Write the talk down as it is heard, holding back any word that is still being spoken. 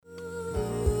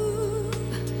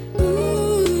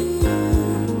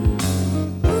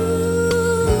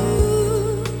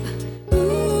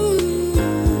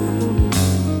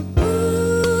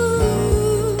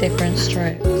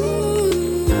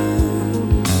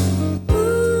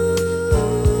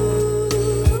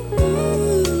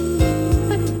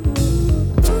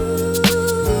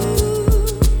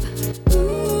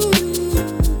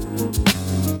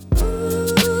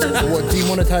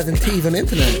demonetizing teas on the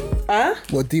internet.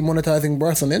 What, demonetizing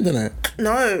breasts on the internet?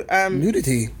 No.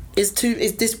 Nudity.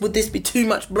 Would this be too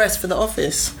much breast for the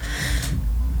office?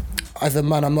 As a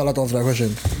man, I'm not allowed to answer that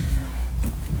question.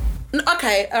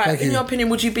 Okay, alright. In your opinion,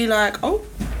 would you be like, oh?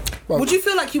 Well, would you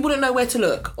feel like you wouldn't know where to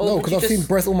look? Or no, because I've seen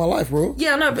breasts all my life, bro.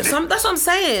 Yeah, no, but that's what I'm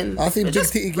saying. I've seen big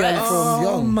titty girls from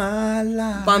young. My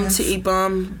life. Bum titty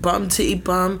bum, bum titty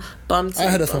bum, bum titty.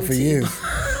 I heard that song for years.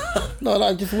 No,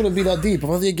 like, just wouldn't be that deep. If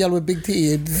I see a girl with big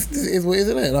titty, it is what,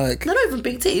 isn't it? Like, not even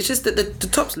big titty. It's just that the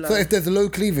top's low. So if there's a low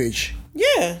cleavage.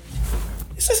 Yeah,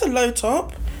 it's just a low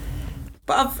top.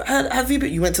 But I've heard. Have you?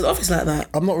 You went to the office like that?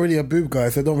 I'm not really a boob guy,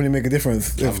 so it don't really make a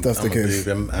difference if that's the case.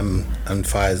 And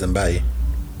thighs and belly.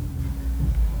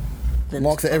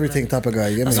 Marks at everything type of guy.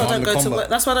 You get me? That's why I don't go to work.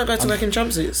 That's why I don't go to work in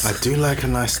jumpsuits. I do like a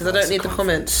nice. Because I don't need the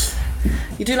comments.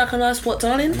 You do like a nice what,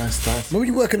 darling? Nice thighs. When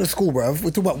you work in a school, bruv, we're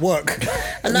talking about work.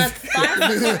 A nice thigh.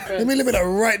 Let me limit that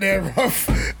right there,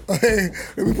 bruv. Okay,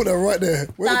 let me put that right there.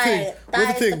 Where's the thing? Where's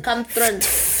the thing?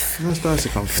 Nice thighs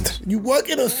circumference. You work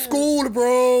in a school,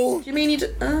 bro. Do you mean you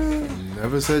do?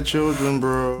 Never said children,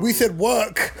 bro. We said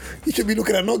work. You should be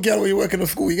looking at not girl when you work in a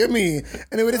school. You get me?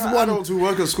 Anyway, this is one. Adults who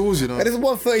work at schools, you know. And this is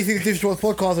 136 Digital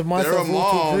podcast of myself. There are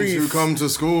moms who come to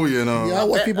school, you know. Yeah, I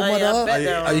watch people mother.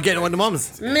 Are you getting one of the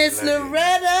mums? Miss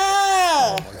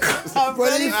Loretta! I'm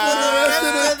ready for the rest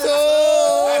of the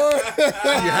tour.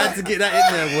 You had to get that in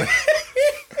there, boy.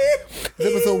 It's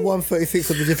episode 136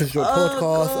 of the Different Stroke podcast.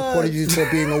 God. Apologies for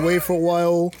being away for a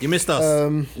while. You missed us.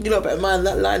 You know, but man,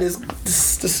 that line is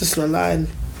this is a line.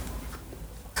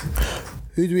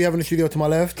 Who do we have in the studio to my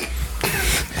left?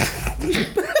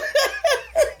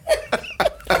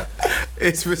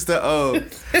 It's Mr. O.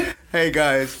 Hey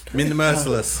guys. Min the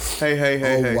Merciless.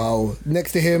 Hey. Wow.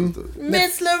 Next to him,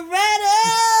 Miss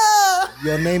Loretta!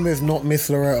 your name is not Miss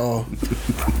Loretta.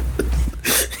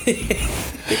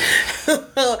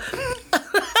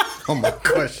 Oh my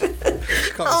gosh.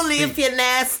 Only if you're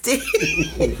nasty.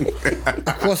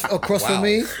 Across from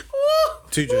me.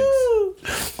 2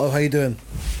 drinks. Oh, how you doing?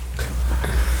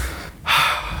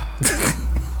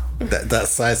 That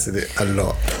sized it a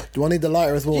lot. Do I need the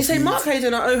lighter as well? Did you say Mark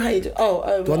Hayden or O Hayden?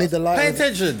 Oh. Do I need the lighter? Pay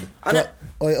attention.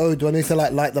 Do I need to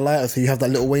light the lighter so you have that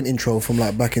Lil Wayne intro from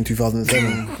like back in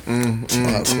 2007?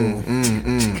 Alright, cool.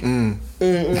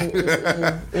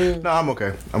 No, I'm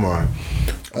okay. I'm alright.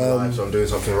 So I'm doing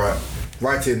something right.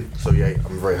 Writing. So yeah,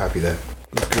 I'm very happy there.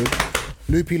 That's good.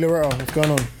 Loopy Loretta, what's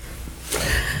going on?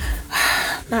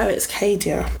 No, it's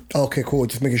Cadia. Okay, cool.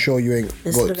 Just making sure you ain't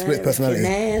got split personality.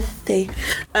 Nasty.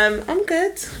 I'm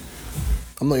good.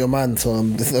 I'm not your man, so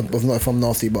this is not if I'm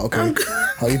nasty, but okay. I'm good.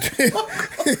 How you doing?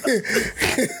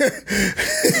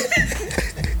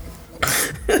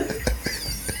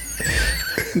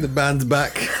 The band's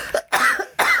back.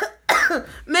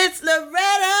 Miss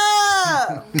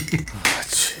Loretta!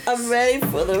 I'm ready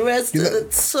for the rest of the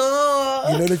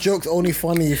tour. You know the joke's only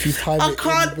funny if you time I it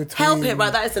can't in between. help it,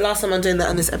 right? That is the last time I'm doing that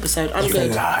on this episode. I'm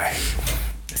good.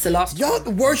 It's the last Y'all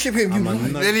worship him, you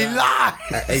Really lie.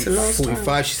 At the last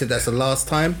 8:45, she said that's the last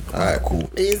time. Alright, cool.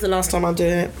 It is the last time I'm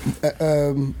doing it.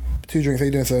 2 drinks, how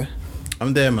you doing, sir?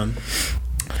 I'm there, man.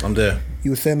 I'm there.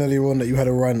 You were saying earlier on that you had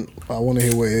a rant. I want to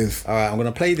hear what it is. All right, I'm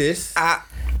gonna play this.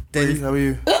 Then how are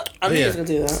you? I knew he was going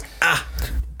to do that.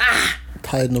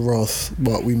 Tired in the Ross,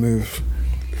 but we move.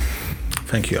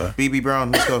 Thank you. BB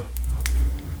Brown, let's go.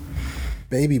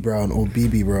 Baby Brown or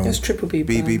BB Brown? It's triple B.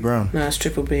 BB Brown. No, it's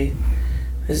triple B.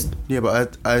 It's Yeah,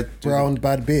 but I Brown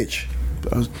bad bitch.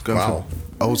 was going Wow.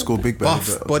 for old school big band.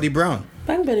 Buff Body Brown.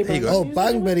 Bang Betty Brown. Oh,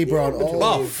 Bang Betty Brown. Oh.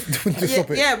 Buff. Just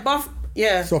stop it. Yeah, buff.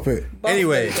 Yeah. Stop it. Buff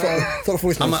Anyway, Betty Brown. Stop the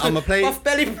foolishness. I'm gonna play. Buff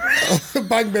Belly Brown.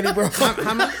 Bang Betty Brown.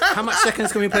 How much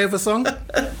seconds can we play of a song?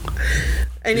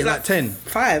 Ain't Is it it like like 10?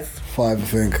 5? 5, I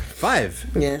think. 5.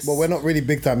 Yes. But we're not really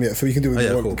big time yet, so we can do it. Oh, yeah,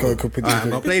 cool. Go All right, I'm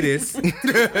gonna play this. We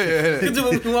can do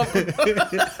what we want.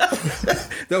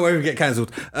 Don't worry, we get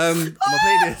cancelled. I'm gonna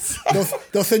play this.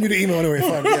 They'll send you the email anyway.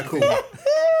 Fine. Yeah, cool. Alright,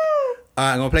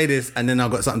 I'm gonna play this and then I've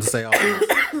got something to say afterwards.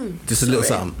 Just a little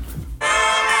something.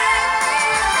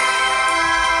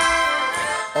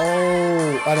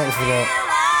 Oh, I know this is about.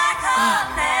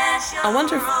 I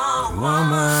wonder if.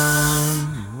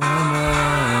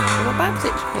 What band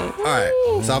it? Alright,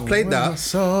 so I played that.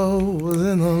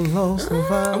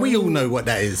 And we all know what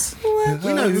that is.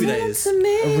 We know who that is.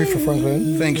 Aretha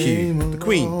Franklin. Thank you. The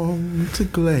Queen.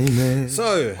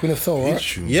 So, Queen of Soul,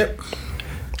 right? yep.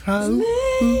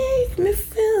 Make me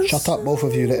feel Shut up, both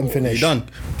of you. Let him You finish. done?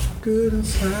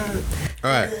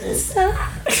 Alright. Let's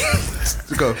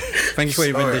go. Thank you for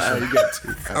your rendition.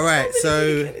 Alright,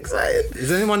 so excited.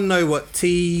 does anyone know what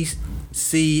TCMA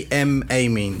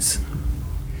means?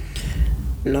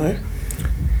 No.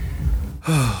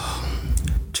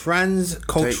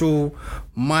 Transcultural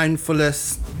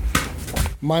mindfulness.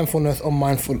 Mindfulness or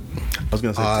mindful. I was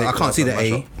gonna say. I can't see the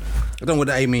A. I don't know what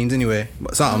the A means anyway,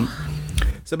 but something.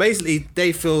 So basically,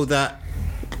 they feel that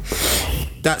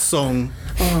that song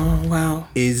Oh wow.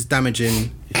 is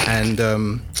damaging and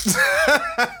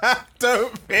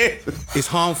Don't is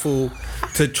harmful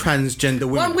to transgender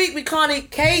women. 1 week we can't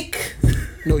eat cake.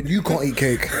 No, you can't eat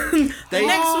cake.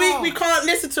 Next week we can't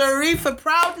listen to Aretha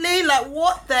proudly. Like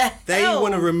what the hell? They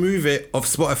want to remove it off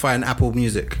Spotify and Apple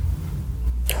Music.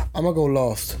 I'm gonna go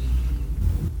last.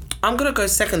 I'm gonna go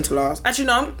second to last. Actually,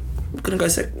 no. I'm gonna go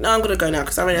second. No, I'm gonna go now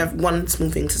because I only have one small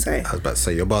thing to say. I was about to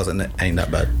say your bars ain't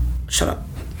that bad. Shut up.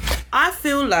 I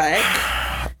feel like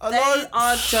they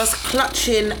are just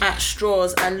clutching at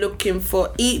straws and looking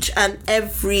for each and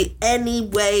every, any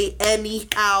way,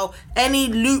 anyhow, any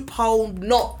loophole,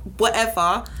 not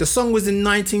whatever, The song was in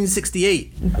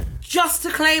 1968. just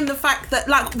to claim the fact that,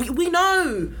 like, we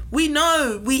know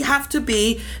we have to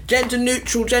be gender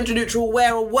neutral,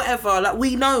 aware or whatever. Like,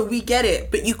 we know, we get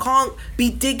it, but you can't be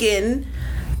digging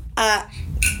at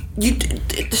you.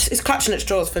 It's clutching at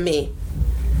straws for me.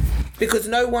 Because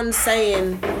no one's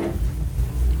saying.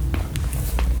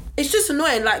 It's just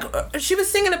annoying. Like she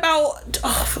was singing about.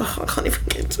 Oh, I can't even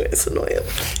get into it. It's annoying.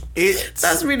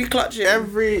 That's really clutching.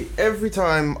 Every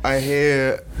time I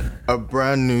hear a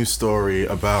brand new story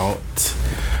about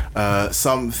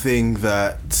something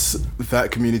that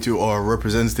community or a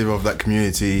representative of that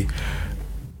community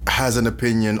has an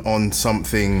opinion on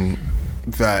something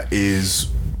that is,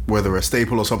 whether a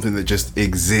staple or something that just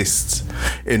exists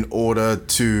in order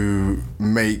to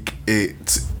make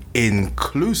it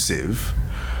inclusive,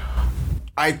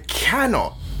 I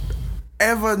cannot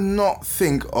ever not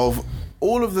think of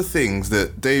all of the things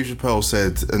that Dave Chappelle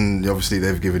said, and obviously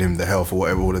they've given him the hell for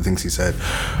whatever, all the things he said.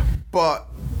 But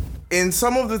in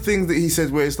some of the things that he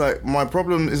said where it's like, my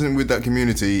problem isn't with that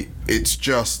community, it's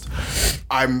just,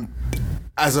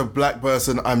 as a black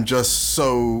person, I'm just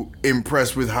so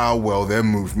impressed with how well their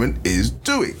movement is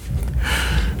doing.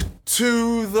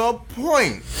 To the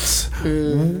point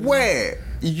where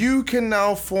you can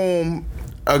now form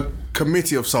a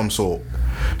committee of some sort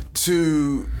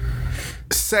to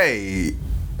say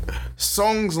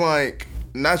songs like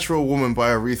Natural Woman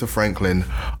by Aretha Franklin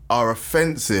are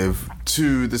offensive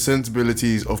to the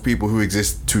sensibilities of people who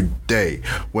exist today,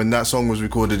 when that song was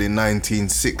recorded in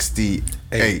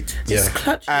 1968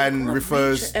 and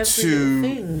refers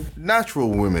to natural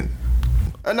women.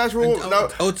 A natural woman.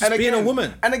 Just being a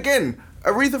woman. And again,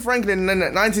 Aretha Franklin in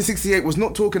 1968 was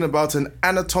not talking about an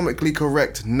anatomically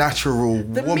correct natural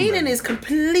woman. The meaning is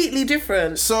completely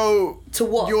different. So to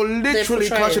what you're literally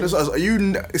clutching us.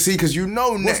 You see, because you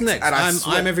know What's next? And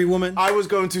I'm Every Woman. I was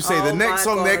going to say the next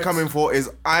song they're coming for is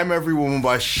 "I'm Every Woman"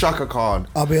 by Shaka Khan.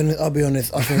 I'll be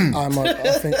honest. I think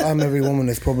I'm Every Woman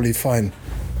is probably fine.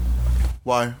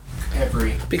 Why?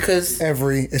 Because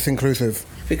it's inclusive.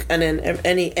 And then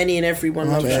any and everyone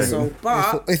loves that song.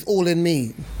 But it's all in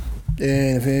me.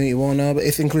 Anything you want now, but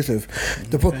it's inclusive.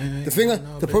 The thing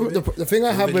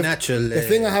I have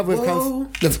with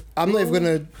I'm not even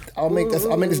gonna. I'll make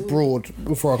this broad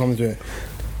before I come to it.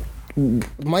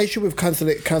 My issue with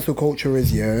cancel culture is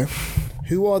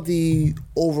who are the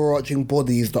overarching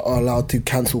bodies that are allowed to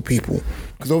cancel people?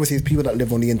 Because obviously it's people that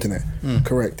live on the internet.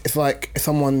 Correct. It's like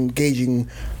someone gauging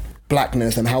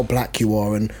blackness and how black you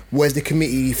are, and where's the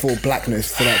committee for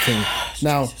blackness for that thing?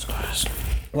 Now,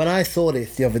 when I saw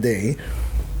this the other day,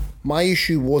 my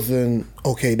issue wasn't,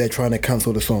 okay, they're trying to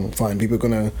cancel the song, fine, people are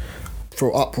gonna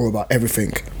throw uproar about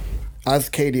everything. As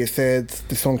Katie has said,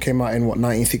 the song came out in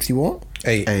 1960 what?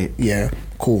 8. Yeah,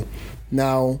 cool.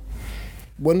 Now,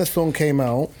 when the song came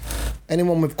out,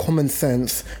 anyone with common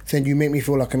sense saying, you make me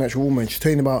feel like a natural woman, she's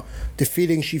talking about the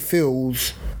feeling she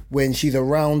feels when she's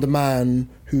around a man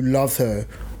who loves her,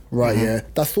 right? Yeah,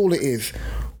 that's all it is.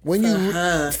 When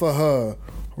for her,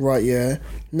 right? Yeah.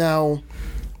 Now,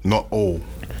 not all.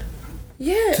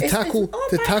 Yeah. To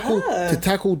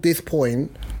tackle this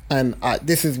point, and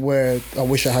this is where I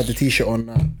wish I had the T-shirt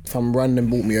on. Some random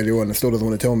bought me earlier on and still doesn't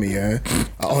want to tell me. Yeah.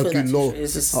 I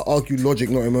argue logic,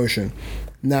 not emotion.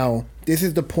 Now, this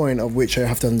is the point of which I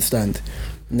have to understand.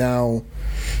 Now,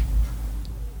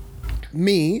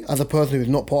 me, as a person who's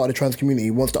not part of the trans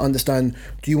community, wants to understand,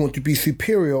 do you want to be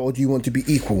superior or do you want to be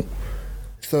equal?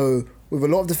 So, with a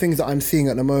lot of the things that I'm seeing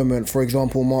at the moment, for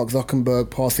example, Mark Zuckerberg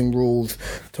passing rules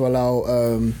to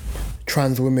allow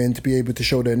trans women to be able to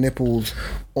show their nipples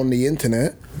on the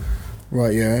internet,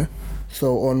 right, yeah?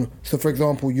 So, for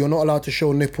example, you're not allowed to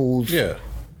show nipples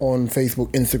on Facebook,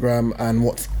 Instagram, and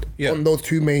what's on those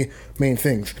two main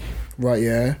things, right?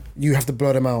 Yeah, you have to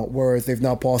blur them out. Whereas they've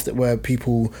now passed it where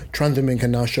trans women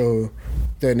can now show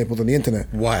their nipples on the internet.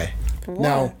 Why?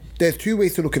 Now, there's two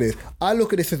ways to look at this. I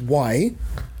look at this as why,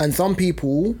 and some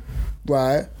people,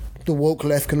 right, the woke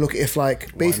left can look at it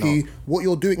like basically what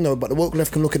you're doing. No, but the woke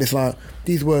left can look at this like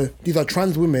these are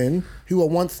trans women who are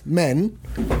once men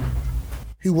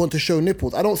who want to show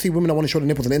nipples. I don't see women that want to show the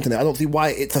nipples on the internet. I don't see why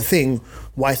it's a thing,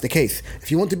 why it's the case. If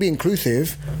you want to be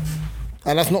inclusive,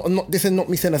 and that's not this is not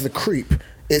me saying as a creep,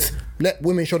 it's let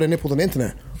women show their nipples on the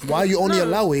internet. Why are you only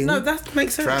allowing that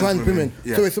makes sense. trans women?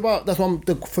 Yeah. So it's about, that's why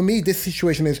for me this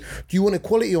situation is, do you want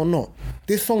equality or not?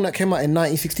 This song that came out in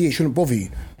 1968 shouldn't bother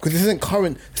you, because this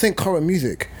ain't current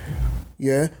music.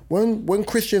 Yeah, when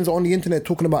Christians are on the internet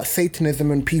talking about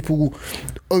Satanism and people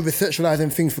over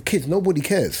sexualizing things for kids, nobody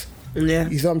cares. Yeah,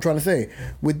 you see what I'm trying to say?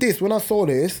 With this, when I saw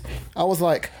this, I was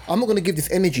like, I'm not going to give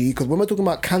this energy, because when we're talking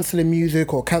about cancelling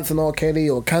music or cancelling R. Kelly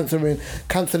or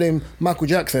cancelling Michael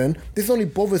Jackson, this is only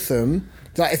bothersome.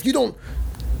 Like, if you don't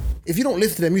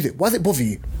listen to their music, why does it bother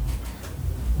you?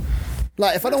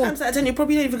 Like, if I don't, then you're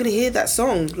probably not even going to hear that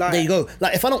song. Like, there you go.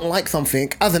 Like, if I don't like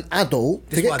something as an adult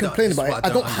to get complained about it, I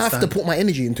don't have to put my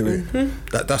energy into it.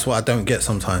 That's what I don't get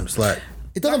sometimes. Like,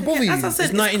 it doesn't bother you. As I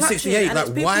said, it's 1968. Like,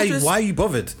 why are you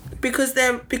bothered? Because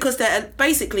they're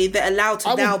basically they're allowed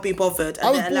to now be bothered.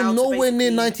 And I was born nowhere near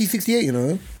 1968, you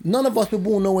know. None of us were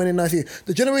born nowhere near 1968.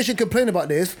 The generation complaining about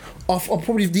this are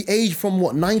probably the age from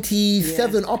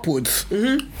 97 upwards.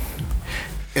 In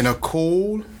a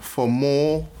call for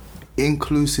more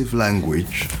inclusive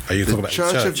language, the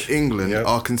Church of England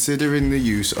are considering the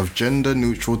use of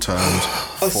gender-neutral terms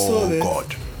for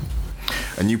God.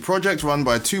 A new project run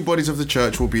by two bodies of the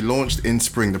church will be launched in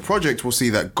spring. The project will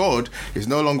see that God is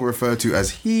no longer referred to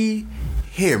as he,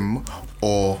 him,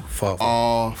 or Father.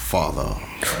 our Father.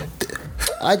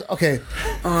 I don't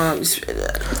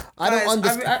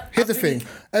understand. Here's the thing.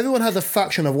 Everyone has a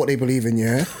faction of what they believe in,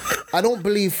 yeah? I don't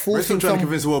believe We're still trying to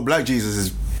convince the world black Jesus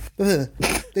is...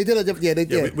 They did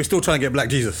it. We're still trying to get Black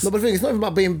Jesus. No, but the thing, it's not even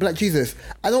about being Black Jesus.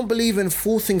 I don't believe in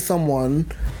forcing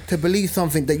someone to believe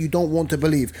something that you don't want to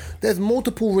believe. There's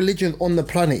multiple religions on the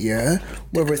planet, yeah?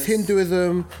 Whether it's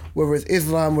Hinduism, whether it's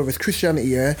Islam, whether it's Christianity,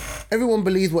 yeah? Everyone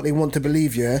believes what they want to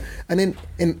believe, yeah? And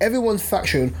in everyone's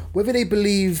faction, whether they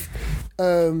believe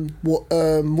what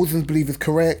Muslims believe is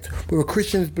correct, whether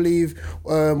Christians believe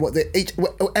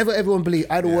whatever everyone believes,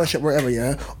 idol worship, wherever,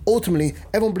 yeah? Ultimately,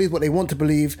 everyone believes what they want to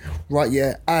believe, right,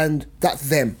 yeah? And that's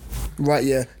them, right,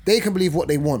 yeah? They can believe what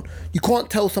they want. You can't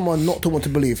tell someone not to want to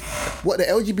believe. What the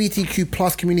LGBTQ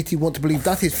plus community want to believe,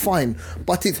 that is fine.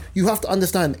 But you have to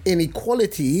understand, in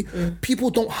equality, people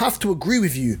don't have to agree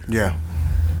with you. Yeah.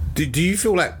 Do you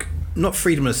feel like, not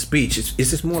freedom of speech, it's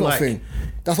just more like... thing.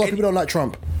 That's why people don't like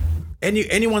Trump.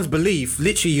 Anyone's belief,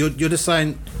 literally, you're just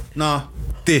saying, nah,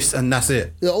 this, and that's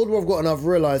it. The older I've gotten, I've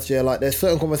realised, yeah, like there's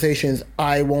certain conversations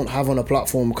I won't have on a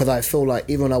platform, because I feel like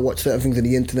even when I watch certain things on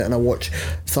the internet and I watch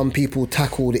some people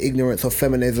tackle the ignorance of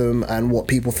feminism and what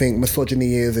people think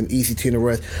misogyny is and ECT and the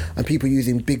rest, and people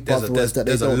using big buzzwords that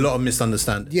there's a lot of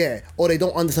misunderstanding. Yeah, or they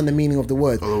don't understand the meaning of the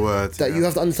word. That you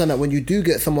have to understand that when you do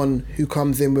get someone who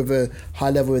comes in with a high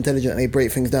level of intelligence and they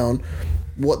break things down,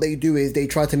 what they do is they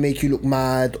try to make you look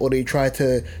mad, or they try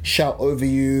to shout over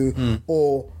you,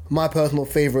 or my personal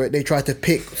favourite, they try to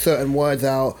pick certain words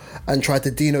out and try to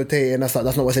denote it, and that's not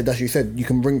what I said. That's what you said. You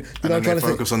can bring, you know, I'm trying to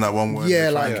focus on that one word. Yeah,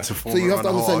 like so you have to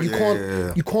understand.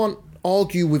 You can't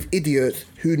argue with idiots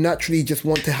who naturally just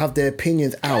want to have their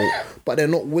opinions out, but they're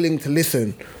not willing to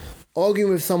listen.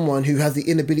 Arguing with someone who has the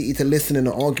inability to listen in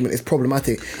an argument is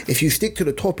problematic. If you stick to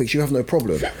the topics, you have no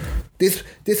problem. This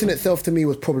in itself to me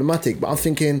was problematic, but I'm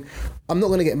thinking, I'm not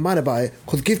going to get mad about it,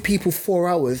 because give people 4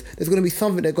 hours, there's going to be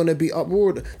something they're going to be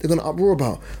uproar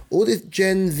about. All this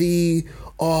Gen Z,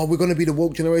 we're going to be the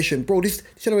woke generation. Bro, this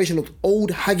generation looks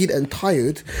old, haggard and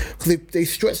tired, because they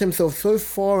stretch themselves so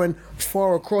far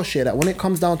across here that when it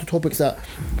comes down to topics that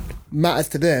matters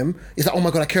to them, it's like, oh my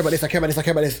God, I care about this.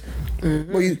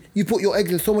 Well, you put your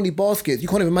eggs in so many baskets, you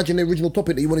can't even imagine the original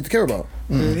topic that you wanted to care about.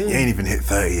 You ain't even hit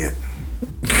 30 yet.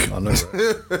 I know.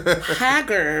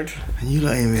 Haggard. And you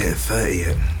not even hit 30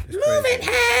 yet. Move it,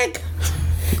 Hag.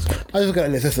 I just gotta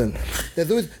listen. There's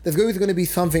always going to be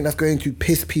something that's going to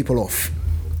piss people off.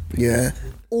 Yeah,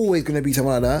 always going to be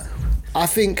something like that. I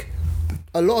think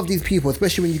a lot of these people,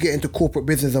 especially when you get into corporate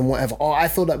business and whatever, I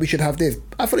feel like we should have this.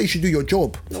 I feel like you should do your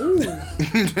job. I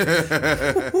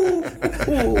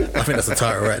think that's a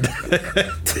title, right?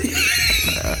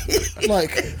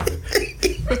 Like,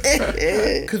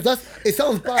 Because it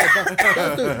sounds bad, but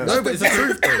but it's the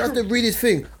truth, though. that's the realest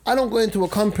thing. I don't go into a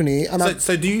company and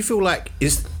So do you feel like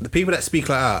is the people that speak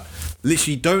like that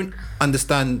literally don't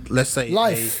understand, let's say,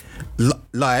 Life.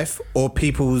 life or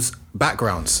people's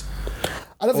backgrounds?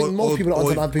 I don't think most people don't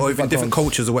understand people's or even different backgrounds.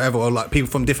 cultures or whatever, or like people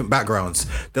from different backgrounds.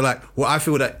 They're like, well, I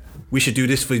feel that we should do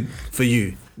this for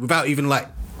you without even like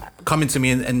coming to me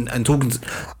and talking to.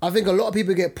 I think a lot of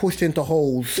people get pushed into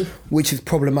holes, which is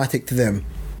problematic to them.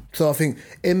 So I think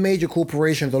in major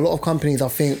corporations, a lot of companies, I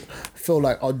think, feel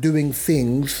like are doing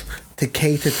things to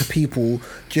cater to people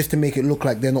just to make it look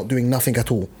like they're not doing nothing at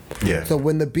all. Yeah. So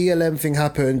when the BLM thing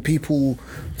happened, people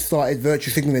started virtue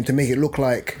signaling to make it look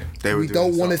like They were we doing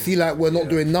don't want to something. see like we're not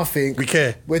doing nothing. We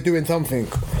care. We're doing something.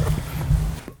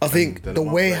 I think Then the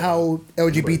I'm way up how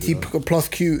LGBT plus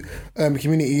Q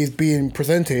community is being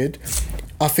presented,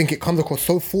 I think it comes across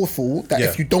so forceful that Yeah.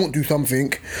 if you don't do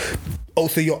something,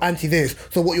 so you're anti this.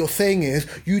 So what you're saying is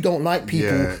you don't like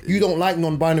people, Yeah. you don't like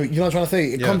non-binary. You know what I'm trying to say?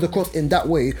 It Yeah. comes across in that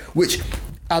way, which,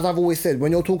 as I've always said,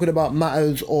 when you're talking about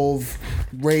matters of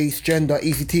race, gender,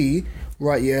 ECT,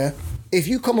 right? Yeah. If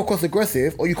you come across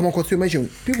aggressive or you come across too emotional,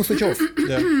 people switch off.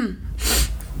 Yeah.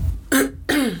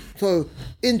 So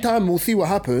in time we'll see what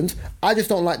happens. I just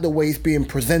don't like the way it's being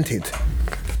presented.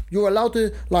 You're allowed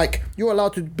to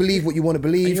believe what you want to And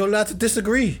believe. you're allowed to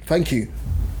disagree. Thank you.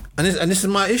 And this is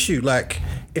my issue. Like,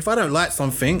 if I don't like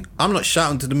something, I'm not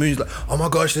shouting to the moon like, "Oh my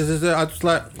gosh, this is it." I just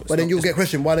like. But then you'll get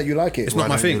questioned, why don't you like it? It's not my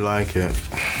Why don't thing. you like it?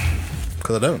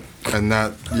 Because I don't. And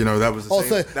that, that was the Oh, same.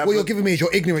 so that what was- you're giving me is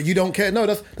you're ignorant. You don't care. No,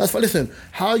 that's fine. Listen,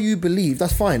 how you believe,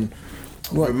 that's fine.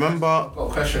 Right. Remember, I've got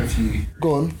a question for you.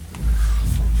 Go on.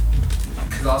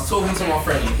 Because I was talking to my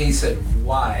friend and he said,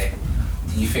 why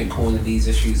do you think all of these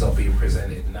issues are being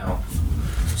presented now?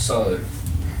 So,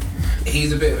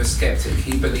 he's a bit of a skeptic.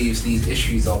 He believes these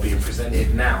issues are being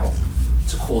presented now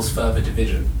to cause further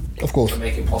division. Of course. To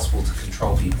make it possible to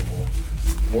control people more.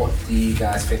 What do you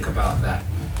guys think about that?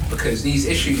 Because these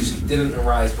issues didn't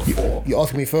arise before. You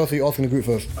asking me first or you asking the group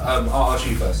first? I'll ask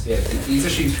you first. Yeah, these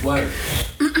issues weren't.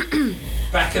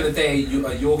 Back in the day, a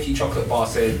Yorkie chocolate bar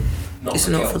said, "Not It's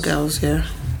for not girls." for girls, yeah.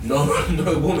 No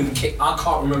woman I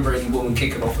can't remember any woman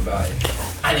kicking off about it,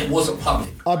 and it wasn't public.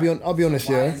 I'll be honest,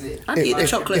 Why yeah. is it? I'd eat the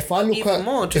chocolate If I look even at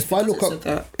more just if I because look it's of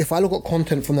that. if I look at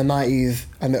content from the 90s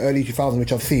and the early 2000s,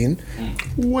 which I've seen,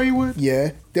 wayward.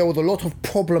 yeah, there was a lot of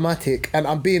problematic, and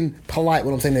I'm being polite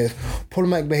when I'm saying this,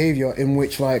 problematic behaviour in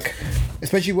which, like,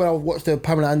 especially when I watched the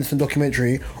Pamela Anderson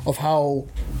documentary of how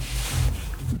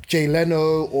Jay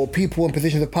Leno or people in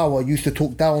positions of power used to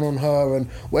talk down on her and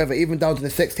whatever, even down to the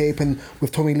sex tape and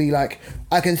with Tommy Lee. Like,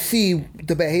 I can see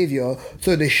the behaviour.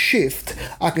 So the shift,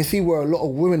 I can see where a lot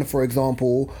of women, for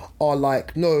example, are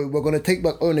like, no, we're going to take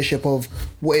back ownership of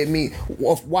what it means,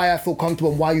 of why I feel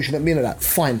comfortable and why you shouldn't be like that.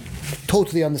 Fine.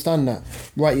 Totally understand that.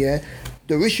 Right, yeah?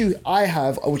 The issue I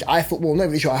have, which I thought, well, not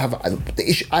the issue I have, the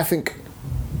issue I think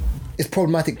is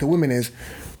problematic to women is,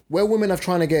 where women have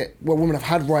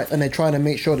had rights and they're trying to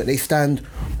make sure that they stand,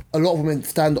 a lot of women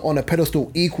stand on a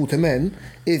pedestal equal to men,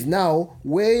 is now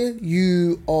where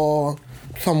you are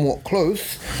somewhat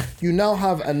close, you now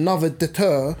have another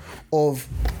deter of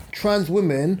trans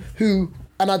women who,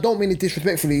 and I don't mean it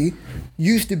disrespectfully,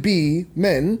 used to be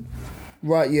men,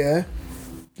 right, yeah,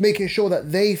 making sure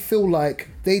that they feel like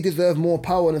they deserve more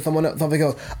power than something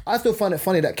else. I still find it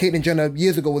funny that Caitlyn Jenner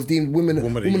years ago was deemed Woman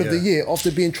of the Year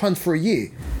after being trans for a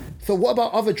year. So what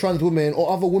about other trans women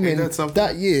or other women Ain't that something?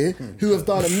 that year who have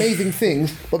done amazing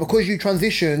things, but because you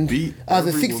transitioned Beat as a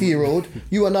every 60-year-old,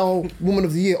 you are now Woman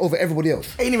of the Year over everybody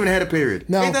else? Ain't even had a period.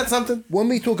 Now, Ain't that something? When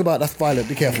we talk about, that's violent,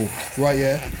 be careful, right,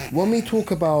 yeah? When we talk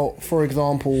about, for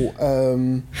example,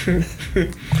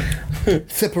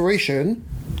 separation,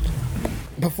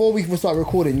 before we start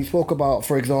recording, you spoke about,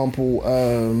 for example,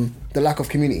 the lack of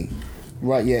community,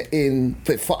 right, yeah,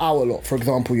 for our lot, for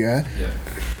example, yeah? Yeah.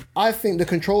 I think the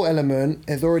control element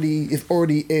is already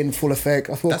in full effect.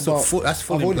 I spoke That's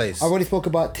full in place. I already spoke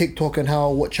about TikTok and how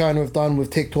what China have done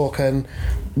with TikTok and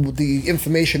the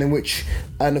information in which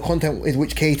and the content in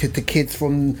which catered to kids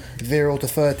from 0 to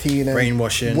 13 and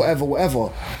Brainwashing.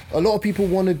 whatever. A lot of people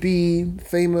want to be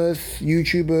famous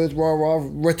YouTubers, rah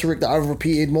rhetoric that I've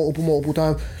repeated multiple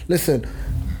times. Listen,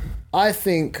 I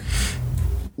think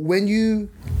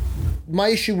my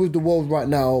issue with the world right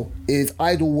now is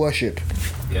idol worship.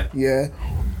 Yeah.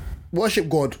 Worship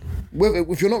God.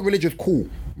 If you're not religious, cool.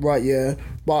 Right, yeah.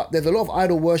 But there's a lot of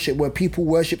idol worship where people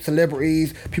worship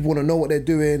celebrities, people want to know what they're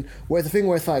doing. Whereas the thing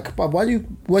where it's like, but why do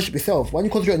you worship yourself? Why don't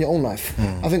you concentrate on your own life?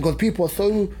 I think because people are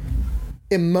so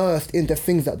immersed into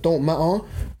things that don't matter,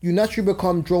 you naturally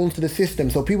become drawn to the system.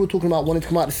 So people talking about wanting to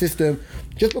come out of the system,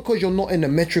 just because you're not in the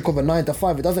metric of a 9 to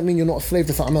 5, it doesn't mean you're not a slave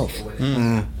to something else.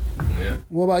 Yeah.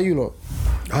 What about you lot?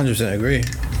 100% agree.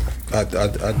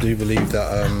 I do believe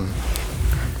that,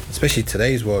 especially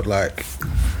today's world, like,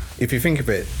 if you think of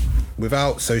it,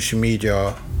 without social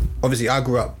media, obviously I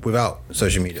grew up without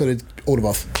social media. So did all of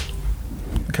us.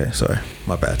 Okay, sorry,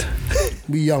 my bad.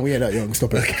 We young, we ain't that young,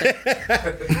 stop it.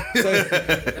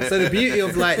 So the beauty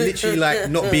of like literally like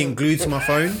not being glued to my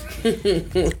phone,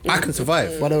 I can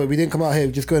survive. By the way, we didn't come out here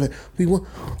just going, we were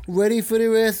ready for the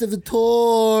rest of the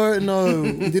tour. No,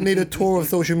 we didn't need a tour of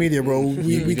social media, bro.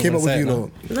 We came up with you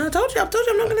lot. No, I told you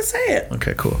I'm not going to say it.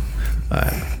 Okay, cool.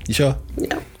 Alright, you sure?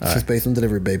 Yeah. It's just based on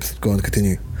delivery, babes. Go on,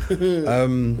 continue.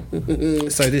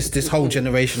 So this whole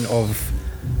generation of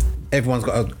everyone's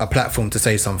got a platform to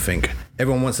say something.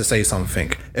 Everyone wants to say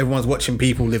something. Everyone's watching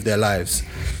people live their lives,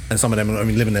 and some of them are not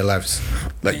even living their lives.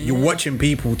 Like you're watching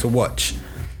people to watch.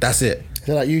 That's it. Is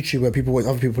it like YouTube where people watch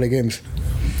other people play games?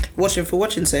 Watching for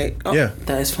watching's sake. Oh, Yeah.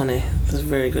 That is funny. That's a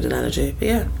very good analogy. But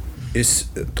yeah. It's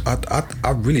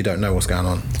I really don't know what's going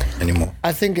on anymore.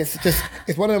 I think it's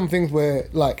one of them things where,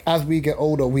 like, as we get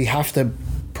older, we have to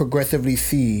progressively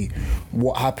see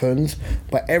what happens.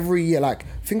 But every year, like,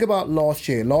 think about last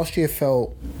year. Last year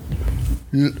felt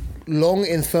long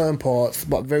in certain parts,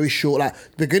 but very short. Like,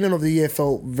 the beginning of the year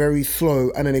felt very slow,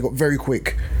 and then it got very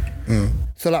quick.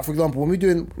 So, like, for example, when we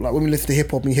listen to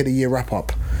hip hop and you hear the year wrap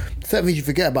up, certain things you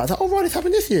forget about. It's like, oh right, this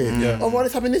happened this year. Oh right,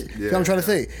 this happened this. You know what I'm trying to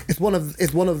say? It's one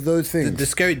of those things. The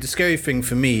scary thing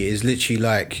for me is literally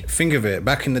like, think of it.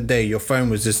 Back in the day, your phone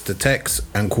was just the text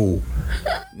and call.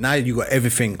 Now you got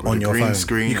everything on the your green phone.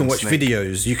 screen You can and watch Snake.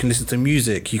 videos. You can listen to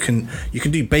music. You can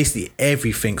do basically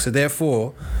everything. So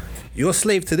therefore, you're a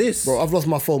slave to this. Bro, I've lost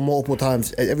my phone multiple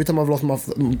times. Every time I've lost my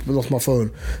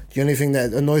phone, the only thing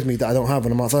that annoys me that I don't have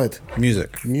when I'm outside,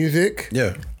 music,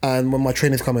 Yeah. and when my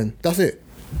train is coming. That's it.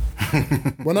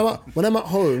 when I'm at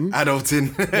home,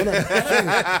 Adulting. Do you know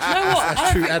what?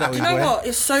 That's true adult, Do you know boy. what?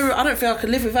 It's so. I don't think I could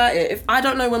live without it. If I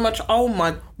don't know when much. Oh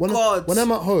my god. when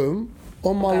I'm at home,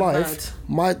 on my I'm life,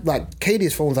 my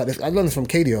Kadia's phone's like this. I learned this from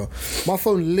Kadia. My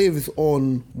phone lives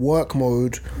on work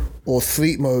mode or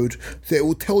sleep mode, so it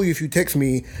will tell you if you text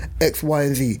me X, Y,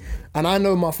 and Z. And I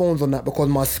know my phone's on that because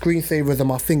my screensavers and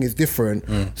my thing is different,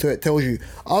 so it tells you.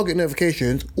 I'll get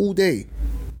notifications all day.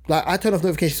 Like, I turn off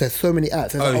notifications, there's so many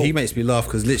apps. Oh, he makes me laugh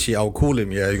because literally I'll call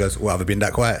him. Yeah, he goes, "Well, have I been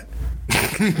that quiet?"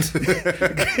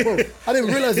 Bro, I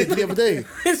didn't realise it the other day.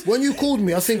 When you called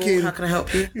me, I was thinking, How can I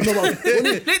help you? no, but when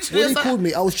he called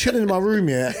me, I was chilling in my room,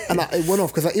 yeah, and it went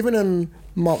off because even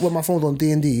when my phone's on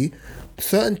D&D,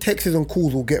 certain texts and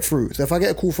calls will get through. So if I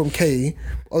get a call from K,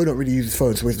 I don't really use his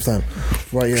phone, it's a waste of time,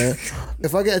 right? Yeah.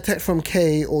 If I get a text from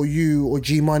K or you or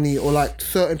G Money or like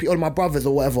certain people, or my brothers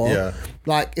or whatever, Yeah.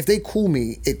 like if they call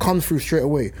me, it comes through straight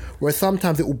away. Whereas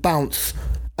sometimes it will bounce,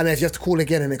 and then you have to call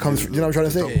again, and it comes. You know what I'm trying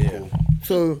to say? Yeah.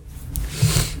 So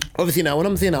obviously now when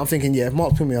I'm saying that, I'm thinking, yeah, if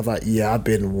Mark told me, I'm like, yeah, I've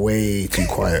been way too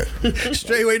quiet.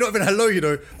 Straight away, not even hello. You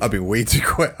know, I've been way too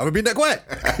quiet. Have I been that quiet?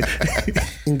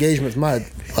 Engagement's mad.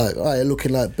 Like,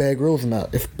 looking like Bear Grylls and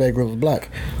that. If Bear Grylls was black.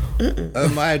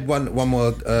 I had one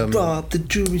more. God, the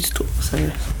jury's still.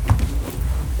 Sorry.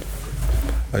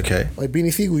 Okay. Like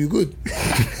Beanie Siegel, you good?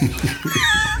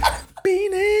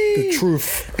 Beanie. The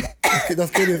truth.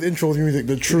 That's Kadia's intro music.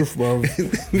 The truth, bro. Right,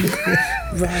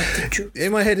 the jury.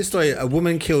 In my head, this story: a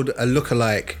woman killed a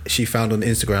lookalike she found on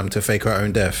Instagram to fake her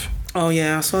own death. Oh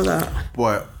yeah, I saw that.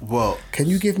 Boy, well, Can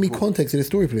you give me context to the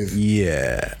story, please?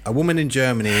 Yeah, a woman in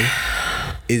Germany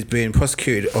is being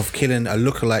prosecuted of killing a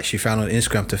lookalike she found on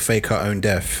Instagram to fake her own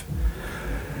death.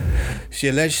 She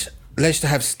alleged to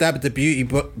have stabbed the beauty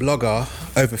blogger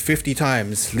over 50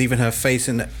 times, leaving her face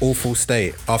in an awful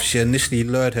state after she initially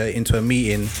lured her into a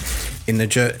meeting in the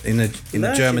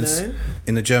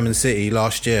German city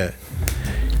last year.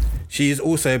 She is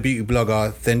also a beauty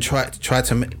blogger, then tried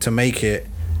to make it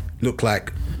look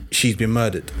like she's been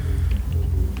murdered.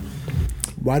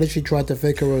 Why did she try to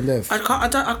fake her own death?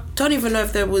 I don't even know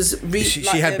if there was. She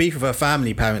had beef with her family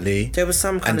apparently. There was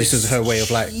some kind and this of is her way of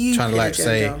like trying to like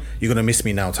say agenda. you're gonna miss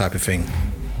me now type of thing.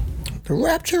 The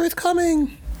rapture is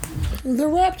coming. The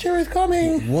rapture is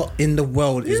coming. What in the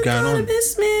world is going You're on? gonna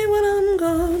miss me when I'm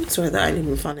gone. Sorry, that ain't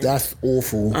even funny. That's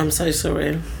awful. I'm so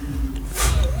sorry.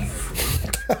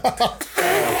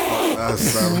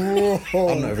 that's I'm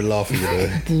not even laughing at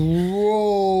her.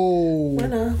 Bro.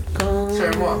 When I'm gone.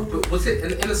 Sorry, what? But was it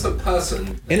an innocent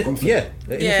person?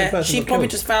 Yeah, she probably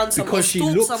just found someone because she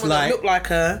stalked looks someone like that looked like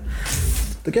her.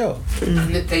 the girl.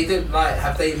 And they didn't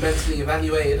have they mentally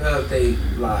evaluated her? They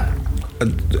like.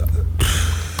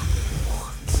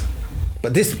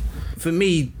 But this, for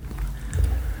me,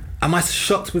 am I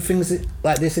shocked with things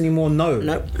like this anymore? No.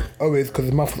 Nope. Oh, it's because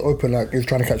his mouth was open like he was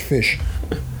trying to catch fish.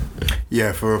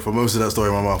 Yeah, for most of that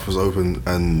story, my mouth was open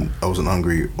and I wasn't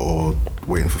hungry or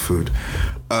waiting for food.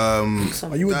 Are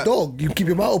you a dog? You keep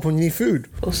your mouth open, you need food.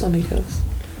 Or some amigos.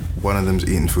 One of them's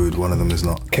eating food, one of them is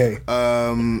not. Okay.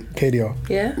 KDR.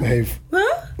 Yeah. Behave.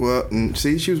 Huh? Well,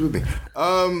 see, she was with me.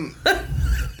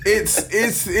 It's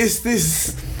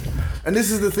this, and this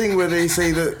is the thing where they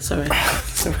say that Sorry.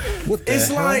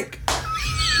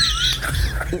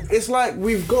 it's like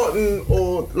we've gotten,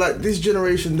 or like this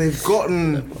generation, they've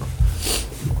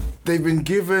been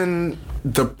given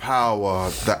the power,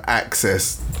 the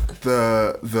access,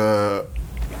 the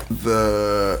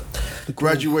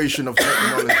graduation of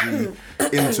technology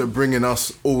into bringing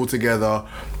us all together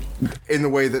in a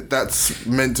way that's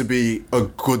meant to be a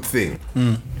good thing.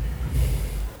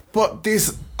 But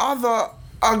this other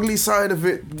ugly side of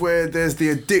it, where there's the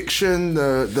addiction,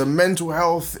 the mental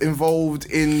health involved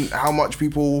in how much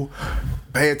people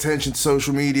pay attention to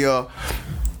social media,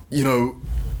 you know,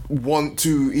 want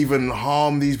to even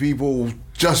harm these people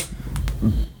just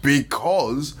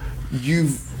because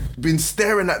you've been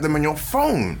staring at them on your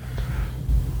phone.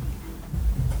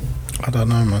 I don't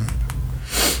know, man.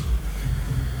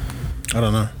 I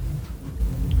don't know.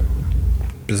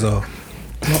 Bizarre.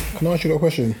 Can I ask you a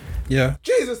question? Yeah.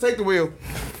 Jesus, take the wheel.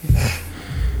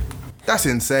 That's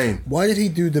insane. Why did he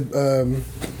do the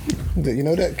you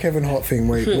know that Kevin Hart thing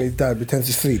where his dad pretends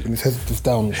to sleep and his head's just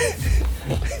down?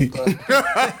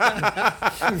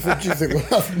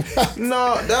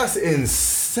 No, that's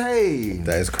insane.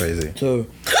 That is crazy. So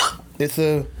it's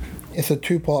a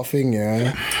 2-part thing,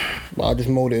 yeah. But I just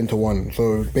mold it into one.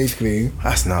 So basically,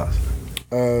 That's nuts.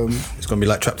 It's gonna be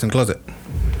like Trapped in the Closet.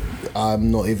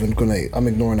 I'm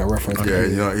ignoring that reference. Yeah,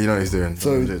 you know what he's doing.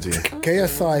 So I'll do it to you.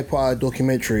 KSI put out a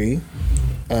documentary.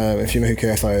 If you know who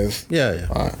KSI is. Yeah.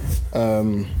 Alright.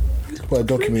 Put a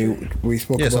documentary we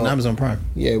spoke Yeah, it's about. on Amazon Prime.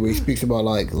 Yeah, where he speaks about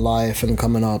like life and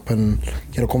coming up, and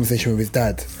he had a conversation with his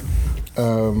dad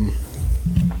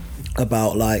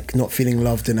about like not feeling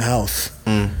loved in the house.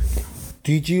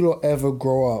 Did you lot ever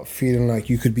grow up feeling like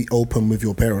you could be open with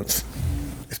your parents,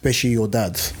 especially your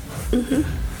dads?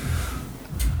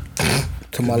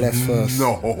 To my left first.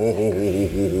 No.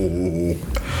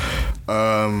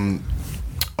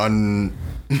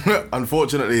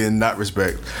 Unfortunately, in that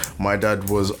respect, my dad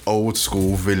was old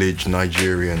school village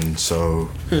Nigerian, so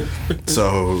it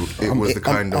was the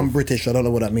kind I'm of British. I don't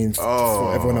know what that means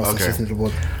for everyone else that's listening to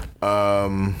the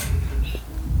pod.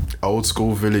 old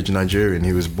school village Nigerian.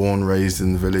 He was born, raised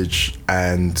in the village,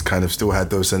 and kind of still had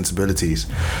those sensibilities.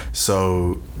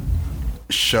 So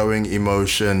showing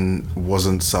emotion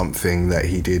wasn't something that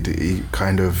he did.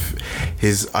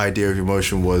 His idea of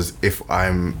emotion was, if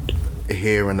I'm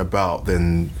here and about,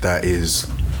 then that is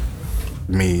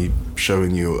me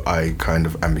showing you I kind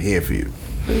of am here for you.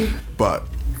 But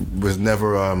was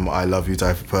never I love you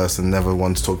type of person, never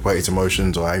one to talk about his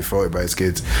emotions or how he felt about his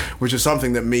kids, which is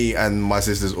something that me and my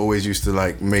sisters always used to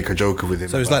like make a joke with him.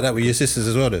 So it's like that with your sisters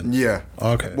as well then? Yeah.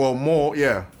 Okay. Well, more,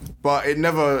 yeah. But it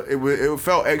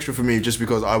felt extra for me just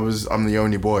because I'm the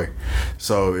only boy.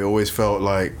 So it always felt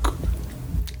like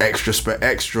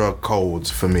extra cold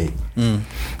for me.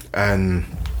 And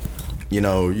you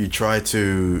know, you try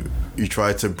to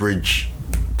bridge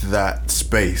that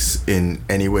space in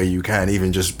any way you can,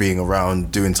 even just being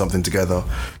around, doing something together,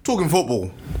 talking football.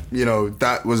 You know,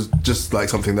 that was just like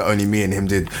something that only me and him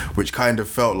did, which kind of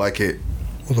felt like it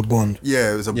was a bond.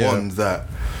 Yeah, it was a bond that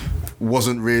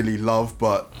wasn't really love,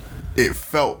 but it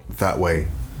felt that way,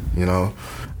 you know.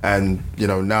 And you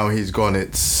know, now he's gone,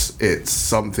 it's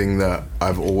something that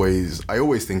I always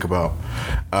think about,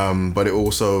 but it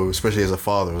also, especially as a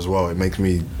father as well, it makes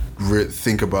me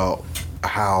think about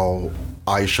how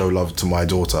I show love to my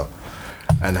daughter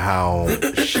and how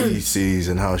she sees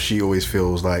and how she always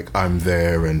feels like I'm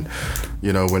there. And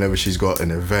you know, whenever she's got an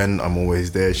event, I'm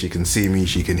always there. She can see me,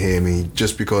 she can hear me,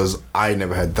 just because I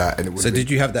never had that. And so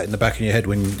did you have that in the back of your head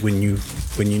when you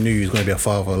knew you was going to be a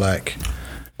father? Like,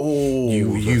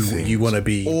 you want to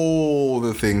be all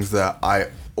the questions that I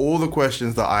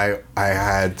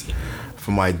had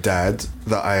for my dad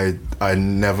that I've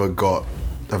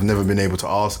never been able to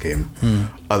ask him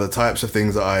are the types of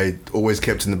things that I always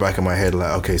kept in the back of my head.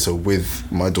 Like, okay, so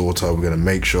with my daughter, I'm gonna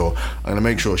make sure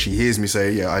she hears me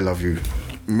say, yeah, I love you.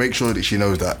 Make sure that she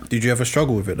knows that. Did you ever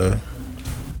struggle with it though?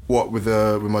 What, with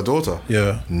my daughter?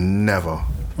 Yeah. Never.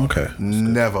 Okay.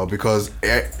 Never, because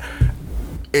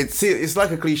it's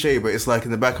like a cliche, but it's like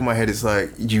in the back of my head, it's like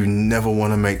you never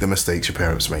want to make the mistakes your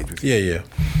parents made with you. Yeah.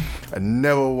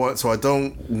 So I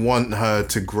don't want her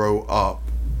to grow up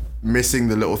missing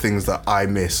the little things that I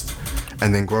missed,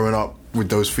 and then growing up with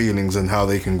those feelings and how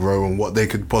they can grow and what they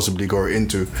could possibly grow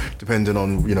into, depending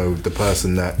on, you know, the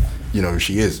person that, you know,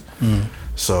 she is.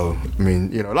 So, I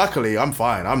mean, you know, luckily I'm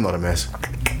fine. I'm not a mess.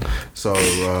 So,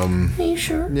 Are you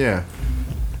sure? yeah.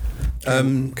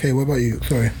 Okay, what about you?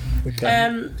 Sorry.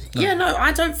 Yeah, no,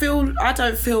 I don't feel.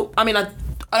 I mean, I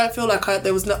don't feel like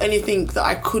there was not anything that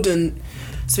I couldn't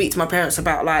speak to my parents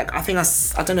about. Like, I think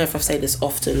I don't know if I say this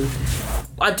often.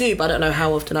 I do, but I don't know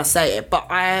how often I say it. But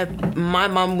my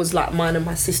mum was like mine and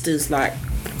my sister's, like,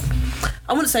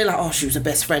 I wouldn't say like, oh, she was a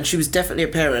best friend. She was definitely a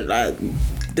parent. Like,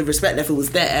 the respect level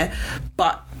was there,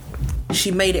 but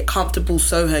she made it comfortable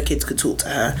so her kids could talk to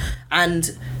her.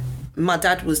 And my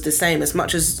dad was the same. As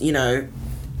much as, you know,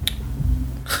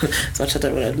 as much as I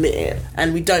don't want to admit it,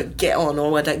 and we don't get on,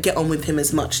 or I don't get on with him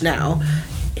as much now,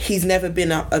 he's never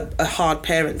been a hard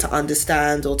parent to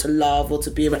understand or to love or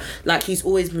to be around. Like, he's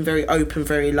always been very open,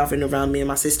 very loving around me and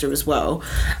my sister as well.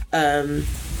 And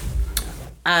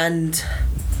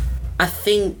I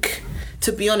think,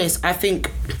 to be honest, I think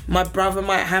my brother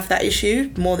might have that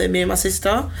issue more than me and my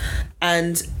sister,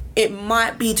 and it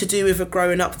might be to do with a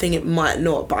growing up thing, it might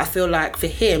not, but I feel like for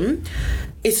him,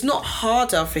 it's not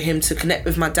harder for him to connect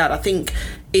with my dad. I think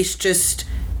it's just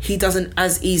he doesn't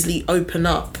as easily open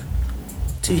up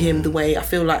to him the way I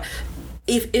feel like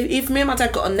if me and my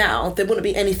dad got on now, there wouldn't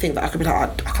be anything that I could be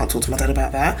like, I can't talk to my dad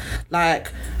about that.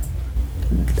 Like,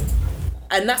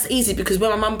 and that's easy because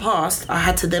when my mum passed, I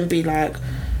had to then be like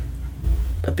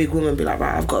a big woman, be like,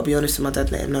 right, I've got to be honest with my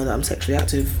dad, let him know that I'm sexually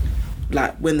active.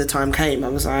 Like, when the time came, I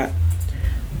was like,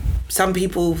 some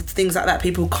people, things like that,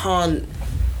 people can't,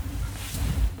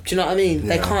 do you know what I mean?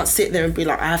 Yeah. They can't sit there and be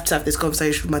like, I have to have this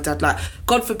conversation with my dad. Like,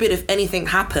 God forbid if anything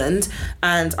happened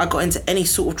and I got into any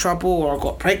sort of trouble or I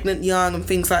got pregnant young and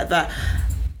things like that,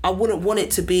 I wouldn't want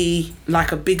it to be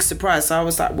like a big surprise. So I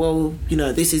was like, well, you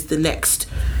know, this is the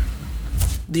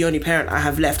only parent I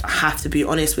have left. I have to be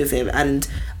honest with him. And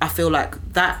I feel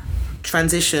like that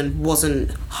transition wasn't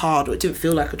hard, or it didn't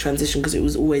feel like a transition because it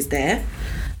was always there.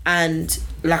 And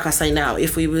like I say now,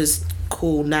 if we was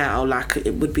cool now, like,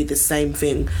 it would be the same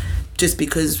thing, just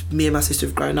because me and my sister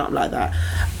have grown up like that.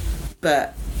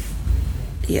 But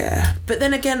yeah, but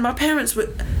then again, my parents were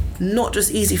not just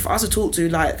easy for us to talk to.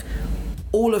 Like,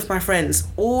 all of my friends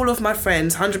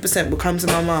 100% would come to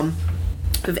my mum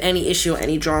with any issue or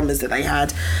any dramas that they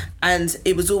had, and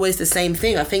it was always the same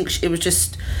thing. I think it was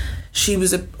just, she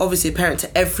was obviously a parent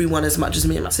to everyone as much as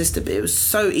me and my sister, but it was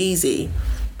so easy.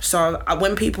 So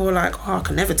when people were like, oh, I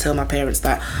can never tell my parents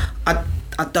that,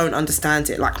 I don't understand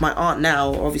it. Like, my aunt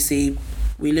now, obviously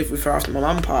we lived with her after my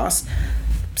mum passed,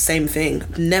 same thing.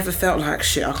 Never felt like,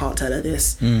 shit, I can't tell her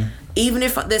this. Even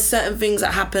if there's certain things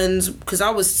that happened, because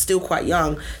I was still quite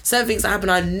young, certain things that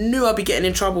happened I knew I'd be getting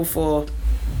in trouble for,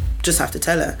 just have to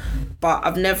tell her. But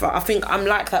I think I'm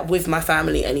like that with my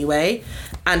family anyway,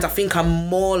 and I think I'm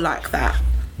more like that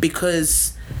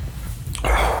because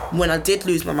when I did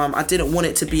lose my mum, I didn't want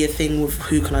it to be a thing with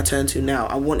who can I turn to now.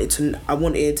 I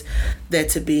wanted there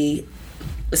to be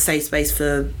a safe space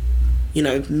for, you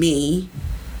know, me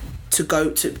to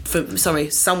go to,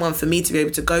 someone for me to be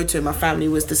able to go to, and my family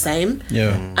was the same.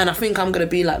 Yeah. And I think I'm gonna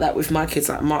be like that with my kids.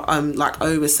 Like like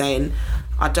O was saying,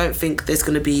 I don't think there's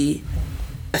gonna be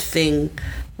a thing.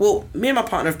 Well, me and my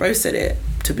partner have both said it,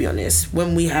 to be honest.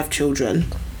 When we have children,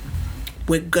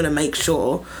 we're gonna make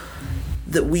sure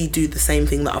that we do the same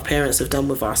thing that our parents have done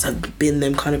with us, have been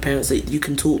them kind of parents that you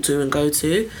can talk to and go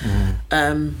to.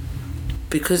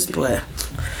 Because, boy,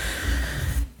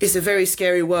 it's a very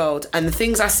scary world. And the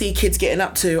things I see kids getting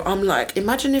up to, I'm like,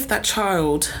 imagine if that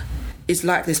child is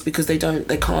like this because they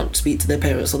can't speak to their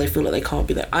parents, or they feel like they can't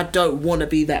be that. I don't want to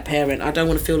be that parent. I don't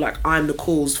want to feel like I'm the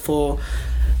cause for,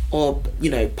 or, you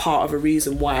know, part of a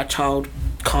reason why a child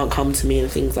can't come to me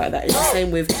and things like that. It's the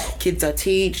same with kids I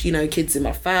teach, you know, kids in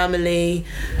my family,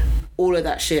 all of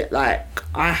that shit. Like,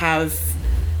 I have,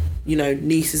 you know,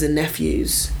 nieces and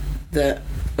nephews that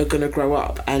are gonna grow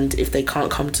up, and if they can't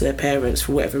come to their parents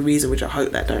for whatever reason, which I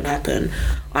hope that don't happen,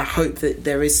 I hope that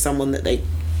there is someone that they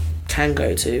can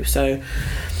go to. So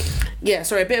yeah,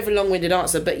 sorry, a bit of a long-winded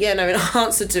answer, but yeah, no, in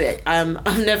answer to it,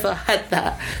 I've never had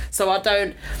that, so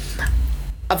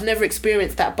I've never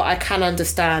experienced that, but I can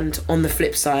understand on the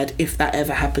flip side, if that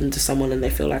ever happened to someone and they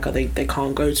feel like they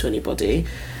can't go to anybody,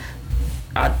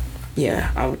 I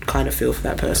would kind of feel for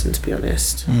that person, to be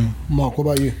honest. Mark, what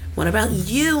about you? What about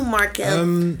you,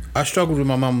 Markel? I struggled with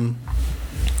my mum,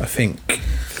 I think,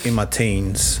 in my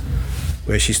teens,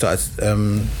 where she started,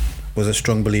 was a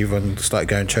strong believer and started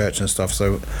going to church and stuff.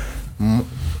 So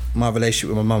my relationship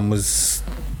with my mum was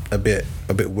a bit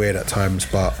weird at times,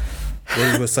 but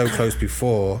we were so close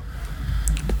before.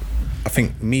 I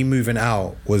think me moving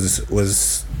out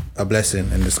was a blessing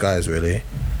in disguise. Really,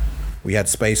 we had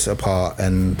space apart,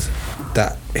 and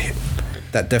that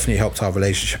definitely helped our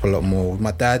relationship a lot more. With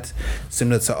my dad,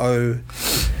 similar to O,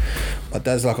 my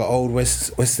dad's like an old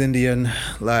West Indian,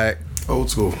 like Old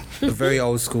school. very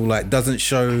old school. Like doesn't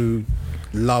show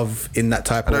love in that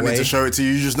type I of don't way. need to show it to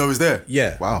you. You just know it's there.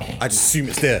 Yeah. Wow. I just assume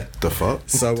it's there. The fuck?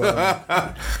 So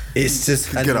it's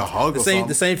just and Get a hug the or same. something.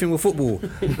 The same thing with football.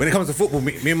 When it comes to football,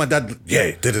 me and my dad,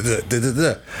 yeah,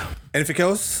 da. Anything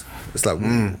else? It's like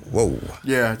whoa.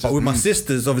 Yeah, But with my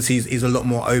sisters, obviously, he's a lot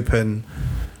more open,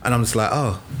 and I'm just like,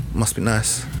 oh, must be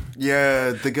nice.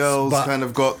 Yeah, the girls But- kind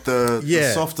of got the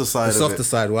softer side The softer of it.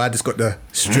 side. Well, I just got the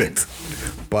strict.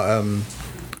 But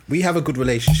we have a good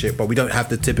relationship, but we don't have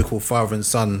the typical father and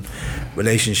son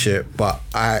relationship. But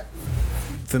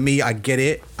for me, I get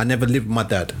it. I never lived with my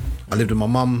dad. I lived with my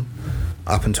mum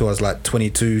up until I was like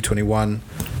 22, 21.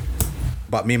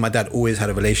 But me and my dad always had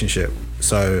a relationship.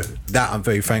 So that I'm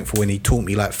very thankful when he taught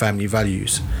me like family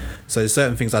values. So there's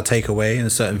certain things I take away, and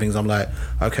certain things I'm like,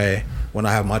 okay, when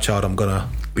I have my child, I'm gonna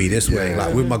be this way.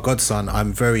 Like with my godson,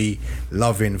 I'm very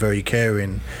loving, very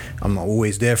caring. I'm not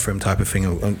always there for him, type of thing.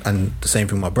 And the same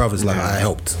thing with my brothers. Like I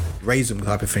helped raise them,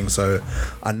 type of thing. So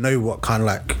I know what kind of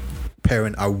like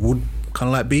parent I would kind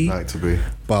of like be. Like to be.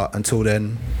 But until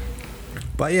then,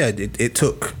 but yeah, it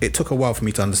took a while for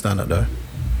me to understand that though.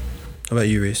 How about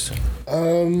you, Reese?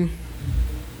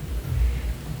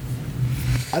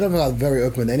 I don't think I was very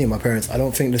open with any of my parents. I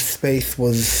don't think the space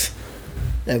was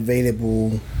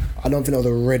available. I don't think there was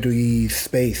a ready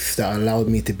space that allowed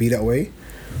me to be that way.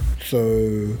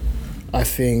 So I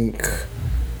think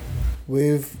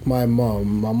with my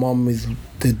mum is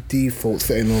the default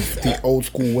setting of the old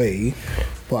school way,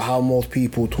 but how most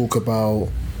people talk about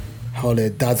how their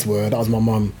dads were, that was my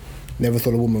mum. Never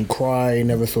saw a woman cry,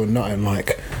 never saw nothing.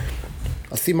 Like,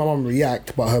 I see my mum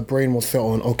react, but her brain was set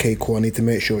on, okay, cool, I need to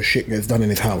make sure shit gets done in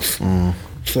this house.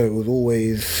 So it was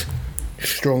always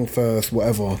strong first,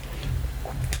 whatever.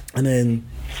 And then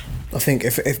I think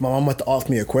if my mum had to ask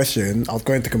me a question, I was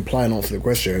going to comply and answer the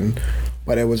question,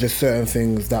 but there was just certain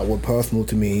things that were personal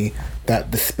to me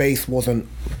that the space wasn't,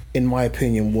 in my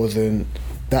opinion, wasn't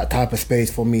that type of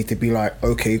space for me to be like,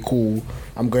 okay, cool,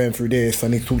 I'm going through this, I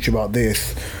need to talk to you about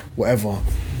this, whatever.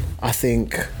 I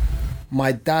think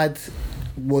my dad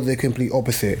was the complete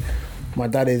opposite. My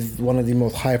dad is one of the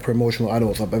most hyper emotional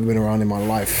adults I've ever been around in my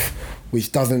life,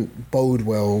 which doesn't bode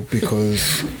well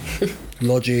because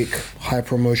logic,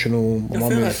 hyper emotional. I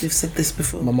feel like you've said this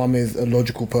before. My mum is a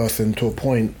logical person to a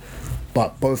point,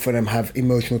 but both of them have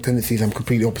emotional tendencies. I'm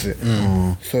completely opposite.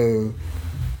 So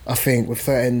I think with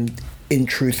certain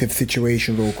intrusive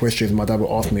situations or questions my dad would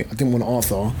ask me, I didn't want to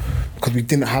answer because we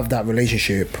didn't have that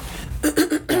relationship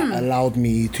that allowed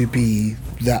me to be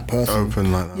that person.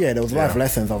 Open like that. Yeah, there was life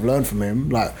lessons I've learned from him.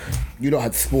 Like, you don't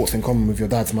have sports in common with your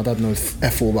dad, so my dad knows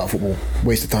F all about football.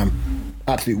 Waste of time.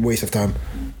 Absolute waste of time.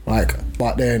 Like,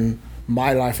 but then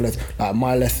my life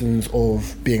my lessons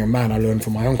of being a man I learned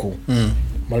from my uncle.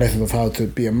 My lessons of how to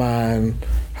be a man,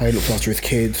 how he looks after his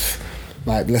kids.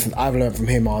 Like, lessons I've learned from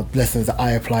him are lessons that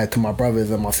I applied to my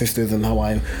brothers and my sisters and how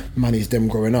I managed them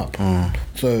growing up.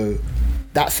 So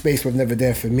that space was never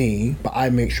there for me, but I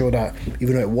make sure that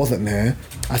even though it wasn't there,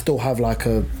 I still have like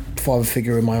a father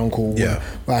figure in my uncle where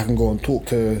I can go and talk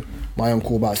to my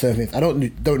uncle about certain things. I don't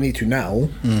need to now,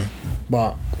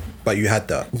 but you had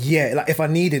that. yeah, like if I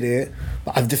needed it,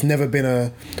 but I've just never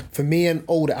been for me and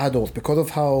older adults, because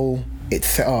of how it's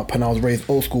set up and I was raised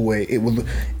old school way,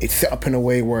 it's set up in a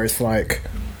way where it's like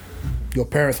your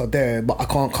parents are there, but I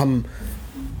can't come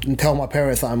and tell my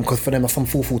parents that I'm, because for them it's some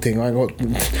fool thing. I go,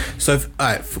 So,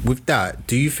 with that,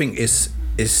 do you think it's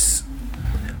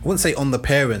I wouldn't say on the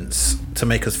parents to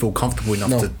make us feel comfortable enough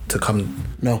No. to come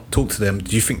No. talk to them?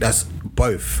 Do you think that's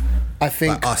both? I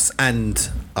think like us and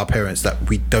our parents, that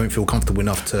we don't feel comfortable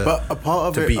enough to. But a part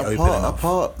of to it, be open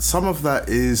enough. some of that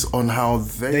is on how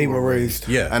they were raised,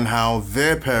 Yeah. and how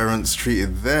their parents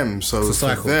treated them. So It's a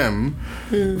for cycle.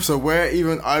 them, so where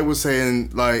even I was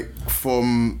saying, like,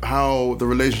 from how the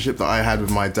relationship that I had with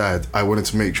my dad, I wanted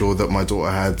to make sure that my daughter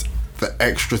had the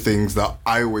extra things that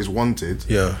I always wanted.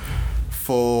 Yeah.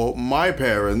 For my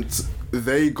parents,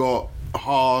 they got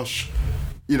harsh,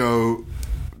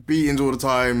 beatings all the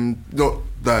time.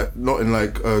 Not in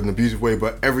like an abusive way,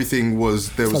 but everything was,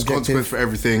 there was Subjective. consequence for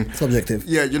everything. Subjective.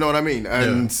 Yeah, you know what I mean.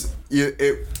 And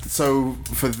so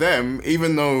for them,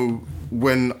 even though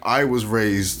when I was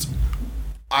raised,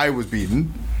 I was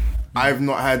beaten, I've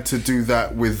not had to do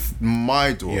that with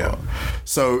my daughter. Yeah.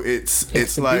 So it's To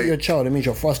beat like your child, it means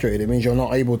you're frustrated. It means you're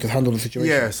not able to handle the situation.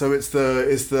 yeah. So it's the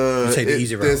You take the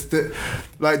easy route.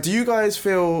 Like, do you guys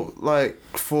feel like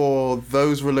for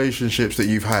those relationships that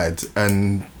you've had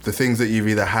and the things that you've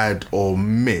either had or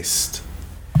missed,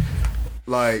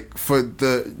 like for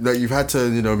that you've had to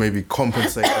maybe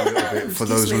compensate a little bit for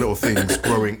those little things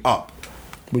growing up?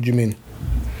 What do you mean?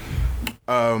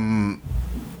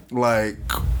 Like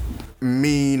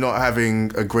me not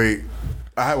having a great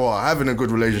having a good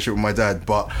relationship with my dad,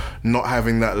 but not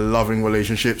having that loving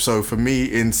relationship. So for me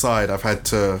inside, I've had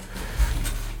to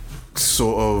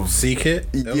sort of Seek it?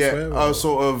 elsewhere, I or-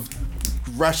 sort of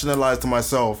rationalize to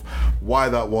myself why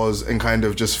that was and kind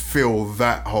of just fill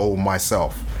that hole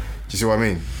myself. Do you see what I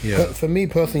mean? Yeah. For me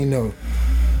personally, no.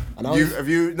 And I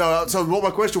was, No, so what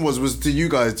my question was to you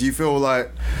guys, do you feel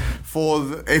like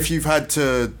if you've had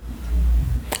to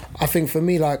I think for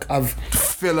me, like I've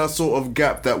fill a sort of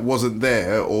gap that wasn't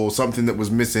there or something that was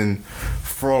missing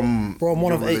from Bro, I'm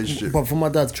one your of 8. relationship? But for my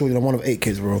dad's children, I'm one of 8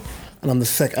 kids, bro. And I'm the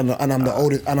second, and I'm the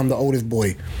oldest, and I'm the oldest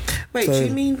boy. Wait, So- do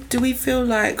you mean, do we feel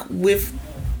like we've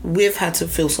had to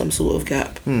fill some sort of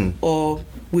gap? Or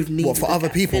we've needed for a other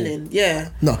gap people? filling? Yeah.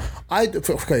 No,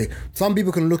 okay. Some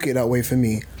people can look at it that way. For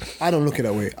me, I don't look at it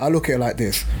that way. I look at it like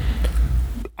this.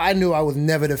 I knew I was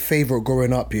never the favorite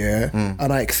growing up, yeah,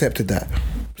 and I accepted that.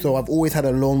 So I've always had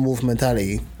a lone wolf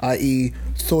mentality, i.e.,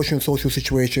 social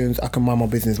situations. I can mind my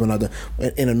business when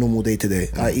in a normal day to day,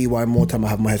 i.e., why more time I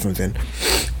have my headphones in.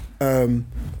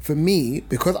 For me,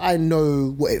 because I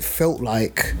know what it felt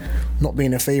like not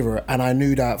being a favorite, and I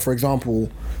knew that, for example,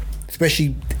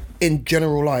 especially in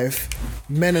general life,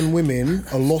 men and women,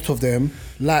 a lot of them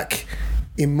lack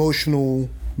emotional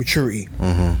maturity.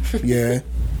 Yeah.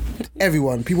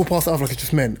 Everyone, people pass it off like it's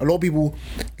just men. A lot of people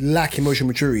lack emotional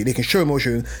maturity. They can show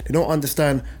emotion. They don't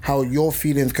understand how your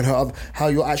feelings can hurt, how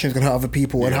your actions can hurt other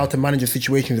people, and how to manage the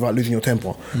situations without losing your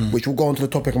temper. Which will go on to the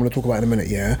topic I'm going to talk about in a minute.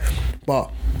 Yeah,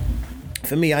 but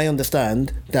for me, I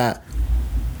understand that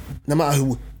no matter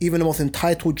who, even the most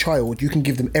entitled child, you can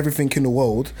give them everything in the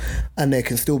world and there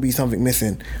can still be something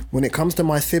missing. When it comes to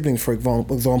my siblings, for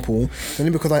example, it's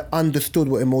only because I understood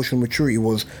what emotional maturity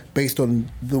was based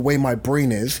on the way my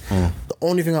brain is, the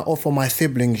only thing I offer my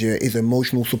siblings here is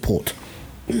emotional support.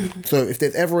 So if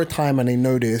there's ever a time and they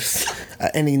know this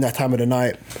at any time of the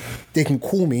night, they can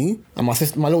call me. And my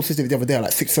little sister the other day at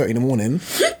like 6:30 in the morning,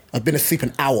 I've been asleep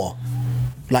an hour.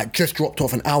 Like just dropped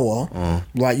off an hour,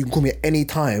 right? You can call me at any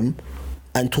time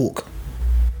and talk,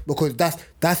 because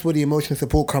that's where the emotional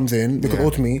support comes in. Because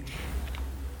ultimately,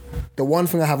 the one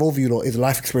thing I have over you lot is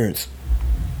life experience.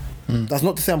 That's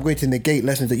not to say I'm going to negate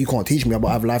lessons that you can't teach me, but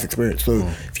I have life experience. So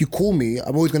if you call me,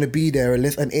 I'm always going to be there,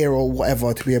 an ear or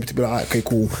whatever, to be able to be like, alright, okay,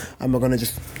 cool. I'm gonna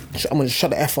just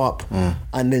shut the F up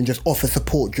and then just offer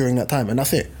support during that time, and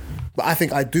that's it. But I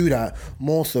think I do that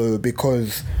more so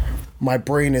because my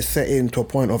brain is set into a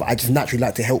point of I just naturally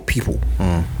like to help people.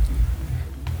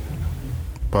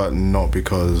 But not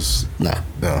because Nah.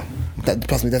 no.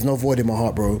 Plus me, there's no void in my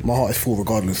heart, bro. My heart is full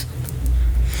regardless.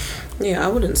 Yeah, I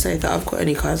wouldn't say that I've got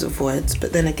any kinds of voids,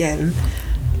 but then again,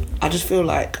 I just feel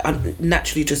like I'm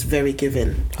naturally just very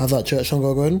giving. How's that church song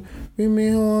going? Give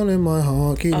me all in my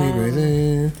heart, keep me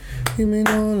breathing. Give me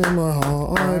all in my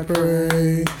heart, I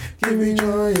pray. Give me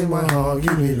joy in my heart,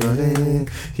 keep me running.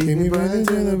 Keep me breathing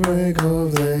till the break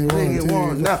of day. Sing it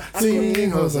one, now.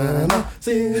 Sing Hosanna,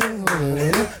 sing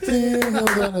Hosanna, sing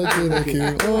Hosanna to the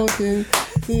King, oh King.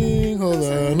 Sing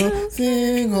Hosanna,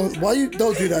 sing Hosanna. Why you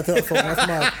don't do that to that song? That's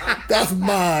mad. That's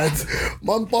mad.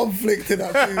 Man, bum flick to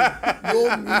that thing.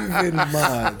 You're moving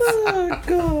mad. Oh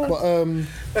God.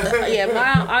 But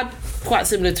yeah, I'm quite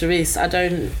similar to Reese. I've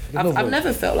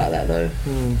never felt like that though.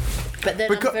 But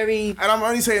then I'm very. And I'm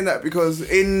only saying that because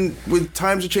with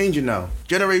times are changing now,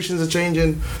 generations are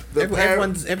changing.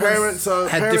 Everyone's Parents are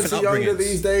had different younger upbringings.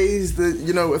 these days. A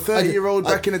 30-year-old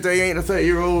back in the day ain't a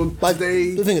 30-year-old But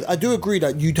today. the thing is, I do agree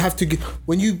that you'd have to get,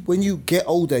 when you get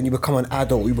older and you become an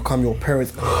adult, you become your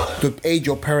parents, the age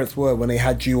your parents were when they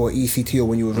had you, or ECT, or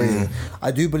when you were raising. I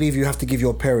do believe you have to give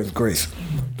your parents grace.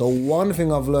 The one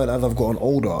thing I've learned as I've gotten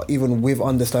older, even with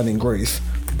understanding grace,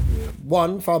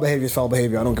 one, foul behaviour is foul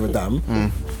behaviour. I don't give a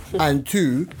damn. And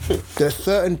two, there's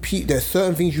certain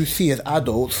things you see as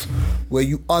adults where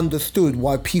you understood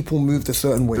why people moved a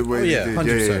certain way. The way Oh they yeah, did.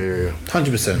 100%. Yeah.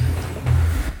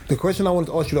 100%. The question I wanted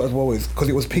to ask you that as well is, because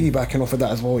it was piggybacking off of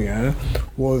that as well, yeah,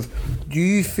 was, do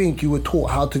you think you were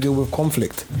taught how to deal with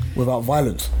conflict without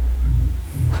violence?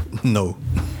 No.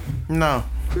 No.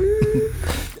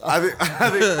 I think By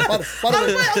the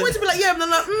I way, want to be like, yeah, and I'm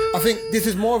like, I think this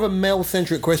is more of a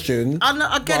male-centric question.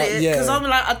 I get but it, yeah. because I'm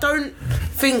like, I don't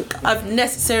think I've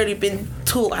necessarily been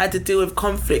taught how to deal with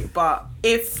conflict, but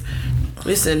if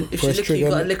you lick her, you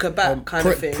gotta lick her back, kind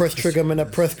of thing. Press trigger, man,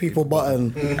 press people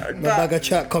button. The bag of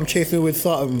chat come chase me with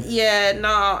something. Yeah, and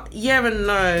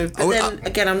no. But then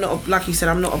again, I'm not like you said,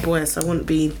 I'm not a boy, so I wouldn't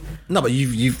be. No, but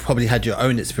you've probably had your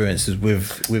own experiences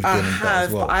with dealing I with that as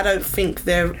have, well. but I don't think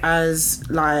they're as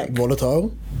like.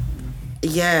 Volatile.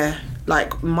 Yeah,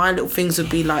 like my little things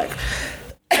would be like.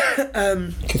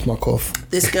 Kiss my cough.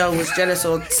 This girl was jealous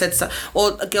or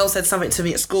or a girl said something to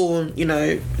me at school, and you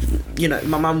know,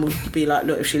 my mum would be like,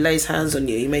 look, if she lays hands on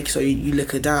you, you make sure you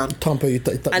lick her down. Thump her,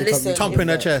 Thump in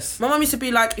her chest. My mum used to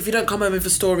be like, if you don't come home with a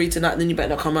story tonight, then you better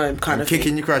not come home, kind of kicking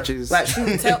thing. your crutches. Like she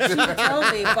would tell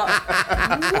me, but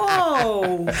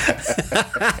whoa.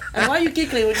 And why are you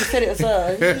giggling when you said it as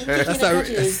well?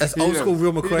 That's old school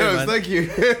Real McCoy, man. Thank you.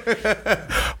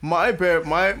 my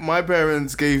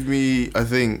parents gave me, I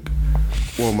think,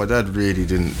 well, my dad really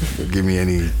didn't give me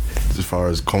any as far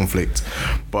as conflict,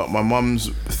 but my mum's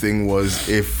thing was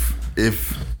if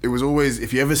it was always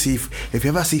if you ever see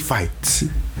fights,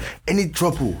 any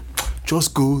trouble,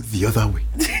 just go the other way.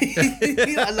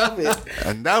 I love it.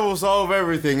 And that will solve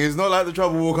everything. It's not like the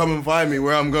trouble will come and find me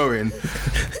where I'm going.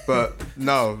 But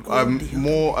no, I think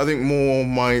more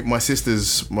my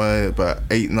sisters, about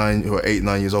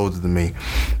 8-9 years older than me,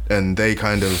 and they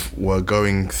kind of were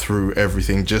going through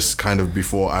everything just kind of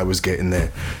before I was getting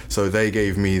there. So they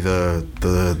gave me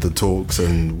the talks,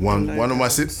 and one of my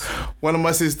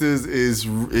sisters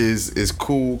is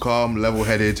cool, calm,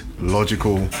 level-headed,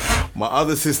 logical. My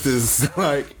other sister's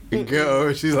like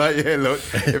ghetto. She's like, yeah, look,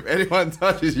 if anyone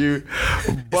touches you,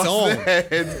 bust their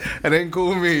head and then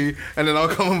call me, and then I'll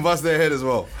come and bust their head as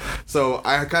well. So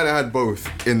I kind of had both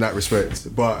in that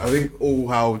respect. But I think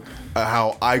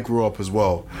how I grew up as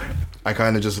well, I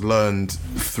kind of just learned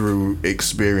through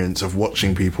experience of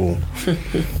watching people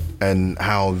and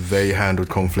how they handled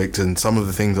conflict. And some of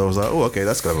the things I was like, oh, okay,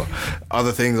 that's clever.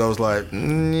 Other things I was like,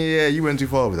 yeah, you went too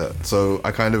far with that. So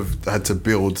I kind of had to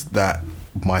build that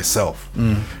myself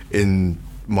in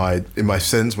my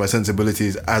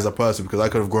sensibilities as a person, because I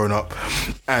could have grown up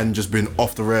and just been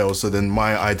off the rails. So then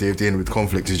my idea of dealing with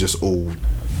conflict is just all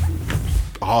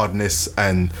hardness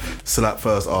and slap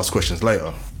first, ask questions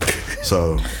later.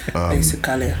 So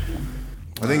Basically.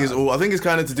 I think it's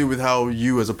kind of to do with how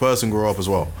you as a person grow up as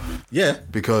well. Yeah.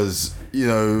 Because, you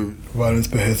know, Violence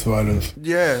beheads violence.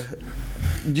 yeah,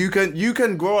 you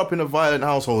can grow up in a violent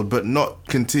household but not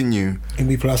continue Can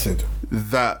be placid.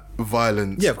 that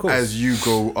violence, Yeah, of course. as you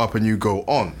go up and you go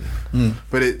on.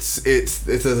 But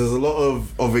there's a lot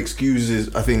of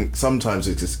excuses. I think sometimes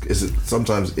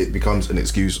sometimes it becomes an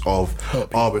excuse of,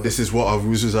 but this is how I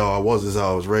was, this is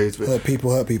how I was raised. But Hurt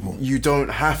people. you don't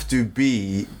have to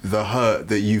be the hurt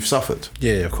that you've suffered.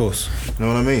 Yeah, of course. You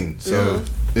know what I mean? So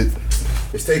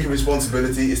it's taking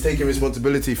responsibility. It's taking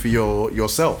responsibility for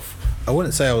yourself. I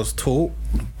wouldn't say I was taught,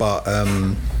 but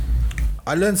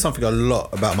I learned something a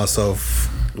lot about myself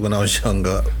when I was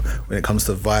younger when it comes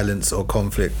to violence or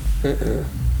conflict.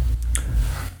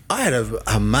 I had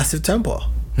a massive temper.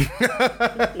 Had.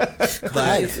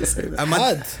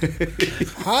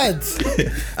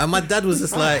 And my dad was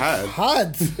just like,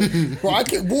 Had. Bro, I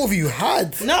get more of you.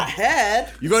 Had. Not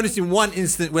head. you've only seen one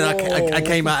instant when I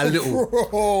came out a little.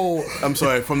 Bro. I'm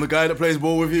sorry, from the guy that plays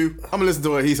ball with you, I'm gonna listen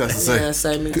to what he has to say. Yeah,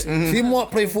 same. Me too. See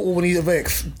Mark play football when he's a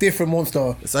Vex. Different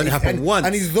monster. It's only happened and, once.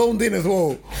 And he's zoned in as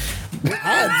well.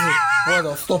 Had.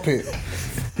 Brother, stop it.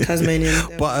 Tasmanian.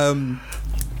 But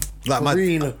like For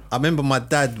real. I remember my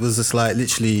dad was just like,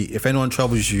 literally, if anyone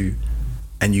troubles you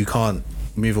and you can't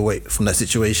move away from that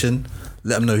situation,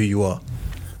 let them know who you are.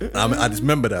 I just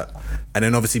remember that. And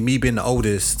then obviously me being the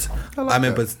oldest, I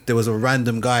remember there was a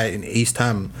random guy in East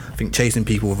Ham, I think, chasing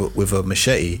people with a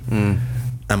machete, and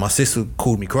my sister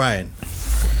called me crying.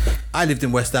 I lived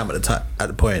in West Ham at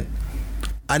the point.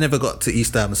 I never got to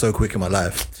East Ham so quick in my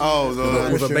life. Oh,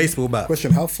 With a baseball bat.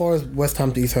 Question: how far is West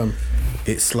Ham to East Ham?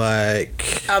 It's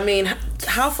like, I mean,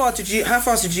 how fast did you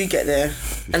get there?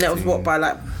 And that was what, by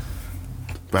like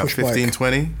about Push 15, bike.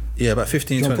 20. yeah, about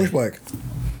 15, You on 20. push bike?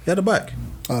 Yeah, the bike.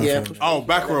 yeah, Oh,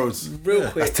 back roads. real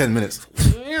quick. That's 10 minutes.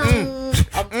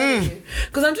 I'm telling you,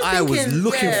 because I'm just I thinking. was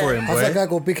looking for him, How's that boy. guy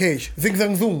go? Big H. Zing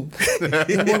zang zoom.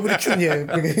 The boy with the tune,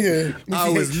 yeah. I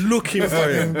was looking for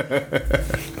him.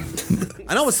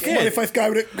 and I was What scared. if I sky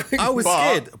with it? I was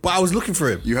scared, but I was looking for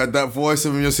him. You had that voice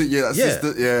of your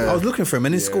sister. I was looking for him,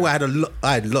 and in school I had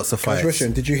lots of fights.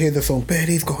 Christian, did you hear the song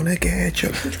Belly's gonna get you?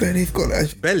 Belly's gonna.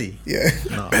 Belly. Yeah.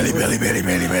 Belly, belly, belly,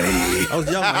 belly, belly. I was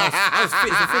young. I was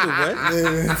fit as a fiddle, boy.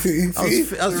 Yeah, see?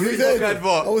 I was You really said, Reebok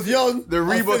advert. I was young. The I was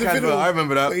Reebok fit as a advert, fiddle. I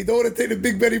remember that. But you don't want to take the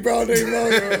Big Belly Brown name now.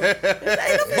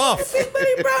 buff. Big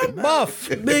belly brown. Buff.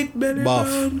 Big belly Buff.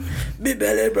 brown. Big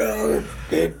belly brown.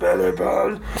 Big belly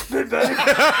brown. Big belly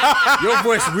brown. Your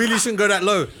voice really shouldn't go that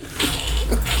low.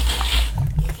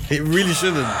 It really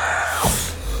shouldn't.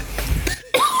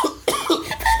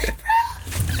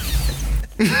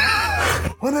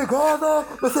 When I got there,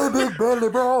 I say Big Belly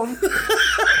Brown.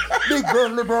 Big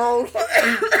Belly Brown.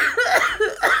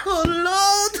 Oh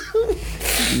Lord.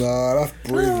 Nah, that's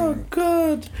brilliant.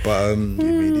 God. But Give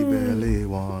me the belly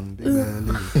one, big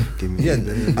belly. Give me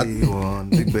the belly one,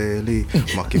 big belly.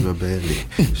 Monkey the belly.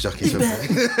 Shaki the belly.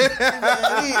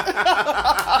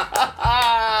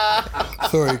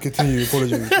 Sorry, continue.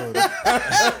 Apologies. Sorry.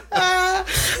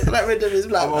 That rhythm is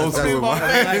black. old school,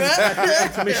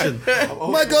 man. commission.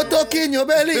 My God, talk in your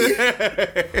belly.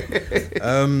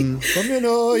 Come you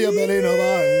know your belly no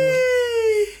man.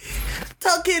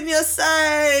 Tuck in your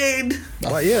side.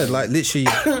 But yeah, like literally,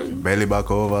 Belly back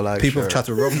over like people have shirt. tried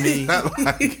to rob me,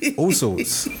 all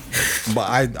sorts.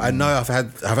 But I know I've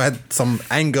had some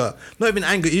anger, not even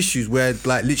anger issues, where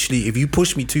like literally, if you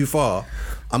push me too far,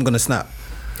 I'm gonna snap.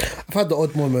 I've had the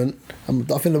odd moment. I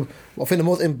think the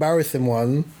most embarrassing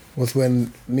one was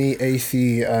when me,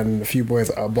 AC, and a few boys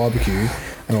at a barbecue,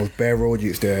 and I was bare road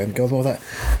youths there, and girls were like,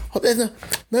 "Oh, there's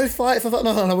no fights." I was like,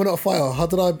 "No, we're not a fighter. How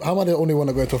am I the only one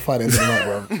to go to a fight at the end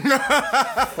of the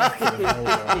night, bro?"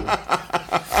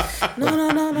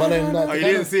 No. But then, like, Oh, you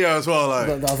didn't see her as well, like.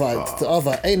 I was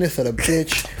like, ain't this a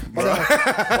bitch? But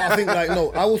I think like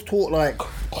no, I was taught like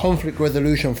conflict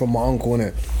resolution from my uncle,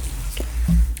 innit?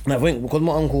 And I think because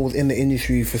my uncle was in the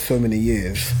industry for so many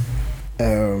years,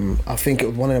 I think it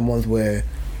was one of them ones where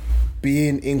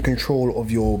being in control of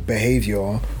your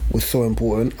behaviour was so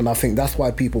important, and I think that's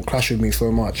why people clash with me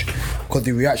so much, because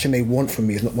the reaction they want from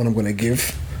me is not what I'm going to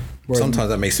give. Whereas Sometimes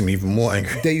that makes me even more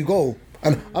angry. there you go.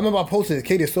 And I remember I posted it,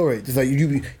 Katie, sorry, it's like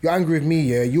you're angry with me,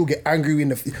 yeah, you'll get angry in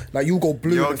the, like you'll go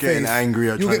blue You're in the getting face. angry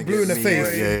or You'll trying get to blue in get the me,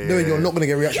 face, yeah, knowing you're yeah. not going to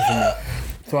get a reaction from me.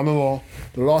 So I remember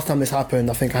the last time this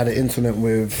happened, I think I had an incident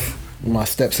with my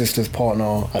stepsister's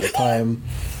partner at the time,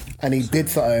 and he did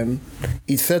something,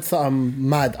 he said something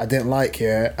mad I didn't like,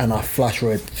 yeah, and I flash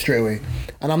red straight away.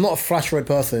 And I'm not a flash red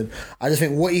person. I just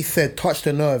think what he said touched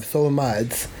the nerve so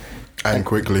mad, And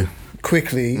quickly.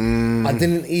 I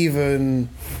didn't even...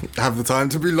 Have the time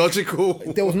to be logical.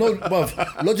 There was no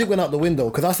logic went out the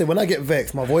window, because I said when I get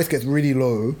vexed, my voice gets really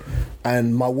low,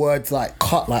 and my words like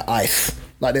cut like ice.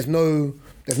 Like there's no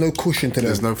cushion to them.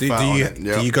 There's no Do fat on you it.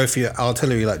 Yeah. do you go for your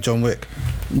artillery like John Wick?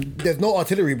 There's no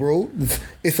artillery, bro.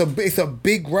 It's a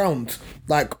big round.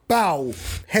 Like bow,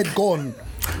 head gone.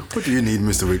 What do you need,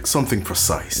 Mr. Wick? Something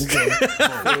precise.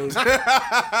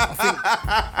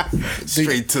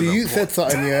 Straight to the You point. said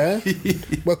something, yeah.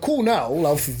 We're cool now.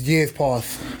 Like obviously years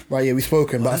past, right? Yeah, we've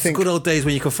spoken, but I That's think. the good old days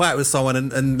when you can fight with someone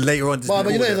and later on just But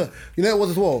you know, ignore them. you know what it was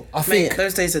as well. I think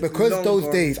those days are because long those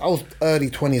gone. days I was early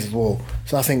 20s as well.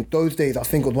 So I think those days I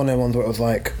think was one of the ones where it was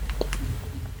like,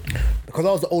 because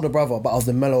I was the older brother, but I was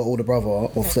the mellow older brother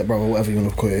or step brother, whatever you want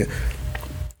to call it.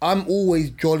 I'm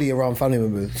always jolly around family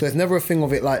members, so it's never a thing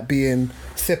of it like being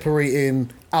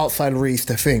separating outside race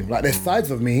to thing. Like there's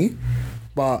sides of me,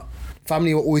 but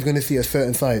family were always going to see a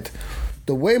certain side.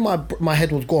 The way my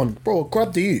head was gone, bro,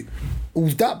 grabbed the you. It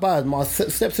was that bad. My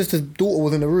stepsister's daughter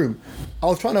was in the room. I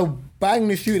was trying to bang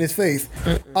this shoe in his face.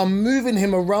 I'm moving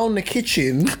him around the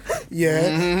kitchen, yeah,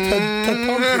 to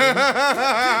pump him.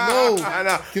 No,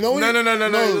 you know what?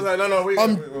 No.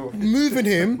 I'm moving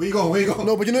him. Where you going?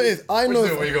 No, but you know what it is? I know.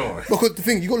 Where you going? Because the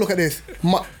thing, you gotta look at this.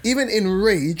 Even in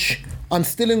rage, I'm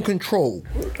still in control,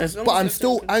 As long but as I'm you're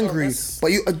still still in control, angry. that's-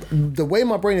 But the way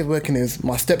my brain is working is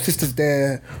my stepsister's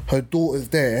there, her daughter's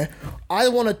there. I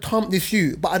want to thump this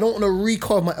you, but I don't want to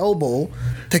recoil my elbow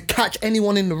to catch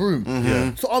anyone in the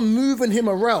room. So I'm moving him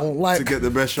around like To get the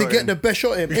best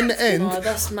shot in. In the end, Oh,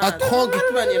 that's mad. I can't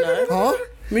That's mad, you know. Huh?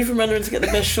 Moving around to get the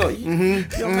best shot. You're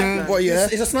mad, man. What? Yeah.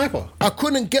 It's a sniper. I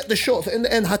couldn't get the shot, so in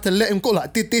the end, I had to let him go.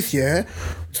 Like did this, yeah.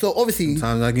 So obviously,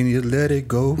 Sometimes I can just let it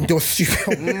go. they were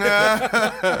stupid.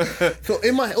 So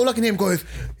in my all I can hear him go is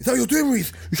that what you're doing,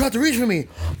 Reese? You tried to reach for me.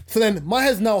 So then my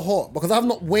head's now hot because I've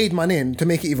not weighed man in to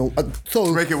make it even. So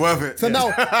To make it worth it. So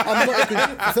now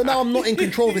I'm not in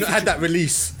control of You the had that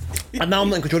release. and now I'm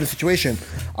not in control of the situation.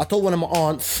 I told one of my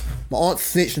aunts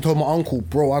snitched and told my uncle,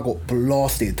 bro, I got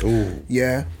blasted.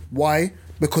 Yeah. Why?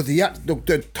 because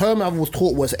the term I was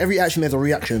taught was every action is a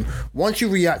reaction. Once you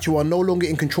react, you are no longer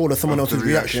in control of someone Of the else's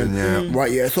reaction. reaction, yeah.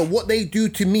 Right, yeah. So what they do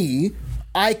to me,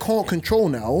 I can't control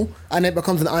now, and it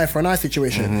becomes an eye for an eye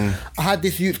situation. I had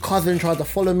this youth cousin try to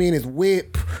follow me in his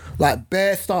whip, like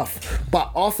bare stuff.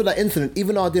 But after that incident,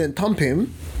 even though I didn't thump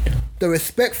him, the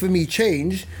respect for me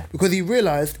changed because he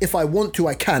realised if I want to,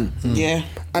 I can. Yeah.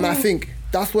 And I think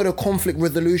that's where the conflict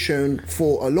resolution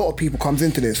for a lot of people comes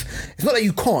into this. It's not that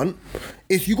you can't,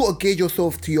 it's you got to gauge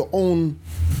yourself to your own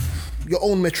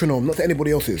metronome, not to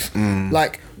anybody else's.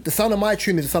 Like, the sound of my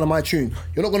tune is the sound of my tune.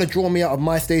 You're not going to draw me out of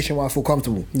my station where I feel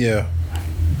comfortable. Yeah.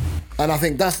 And I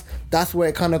think that's where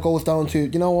it kind of goes down to,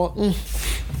 you know what,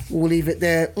 we'll leave it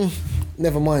there.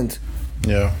 Never mind.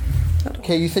 Yeah.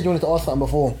 Okay, you said you wanted to ask something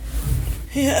before.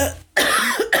 Yeah.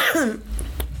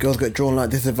 Girls get drawn like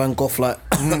this is Van Gogh, like.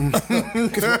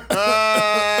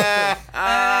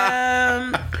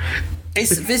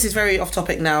 This is very off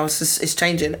topic now. It's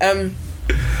changing.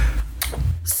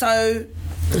 So,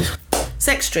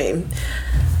 sex dream.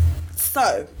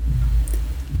 So,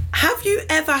 have you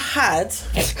ever had?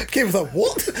 Kim was like,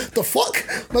 what the fuck?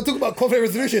 I'm talking about conflict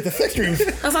resolution, the sex dreams.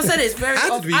 As I said, it's very.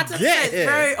 How off, did we I just get said it's here?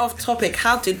 very off topic.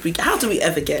 How did we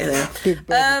ever get there? Big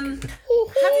Have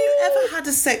you ever had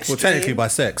a sex Well, dream? technically by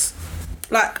sex.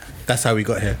 Like, That's how we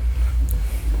got here.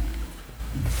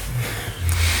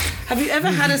 have you ever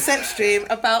had a sex dream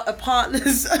about a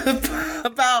partner's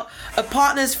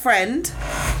friend,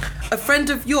 a friend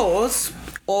of yours,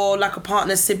 or like a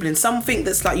partner's sibling? Something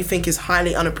that's like you think is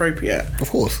highly inappropriate. Of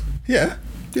course. Yeah.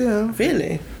 Yeah.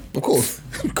 Really? Of course.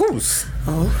 Of course.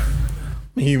 Oh.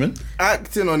 I'm human.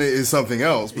 Acting on it is something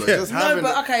else, but Yeah. just No, having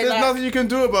but okay, there's like- nothing you can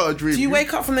do about a dream. Do you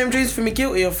wake up from them dreams feeling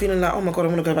guilty or feeling like, oh my god, I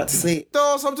want to go back to sleep?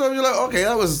 No, sometimes you're like, okay,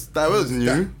 that was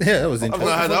new. Yeah, that was I've interesting.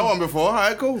 not had that one before. All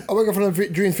right, cool. I wake up from the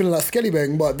dreams feeling like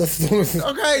Skellybang, but that's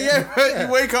Okay, yeah.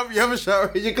 You wake up, you have a shower,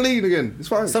 you're clean again. It's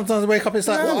fine. Sometimes I wake up, it's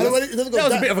like, Well, oh, it doesn't go that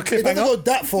was that, a bit of a It doesn't go cliffhanger.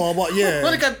 that far, but I yeah.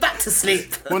 want to go back to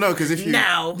sleep. Well, no, because if you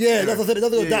Now. Yeah, that's what I said. It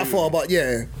doesn't go that far, but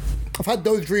yeah. I've had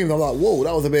those dreams. I'm like, whoa,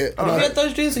 that was a bit. Have you had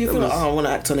those dreams and you feel like, oh, I want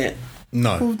to act on it?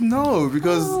 No. no,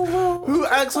 because who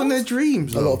acts on their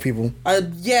dreams? a lot of people.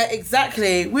 Yeah,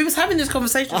 exactly. We was having this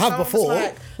conversation. I have someone was before.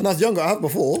 Like, When I was younger, I have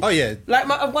before. Oh, yeah. one of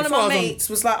If I my was on- mates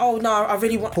was like, oh no, I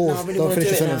really want. Pause. No, I really Don't want to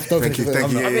finish do the it now. sentence. Don't Thank finish you, the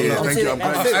thank sentence. you. I'm really Yeah, on thank to you. it I'm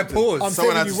now. glad. I paused. I'm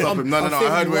Someone telling had to you, stop him. No, I'm I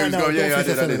heard where he was telling going. you Yeah, right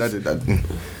I now, did. don't finish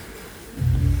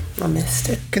I missed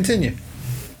it. Continue.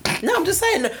 No, I'm just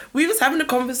saying. We was having a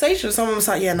conversation. Someone was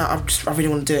like, yeah, no, I really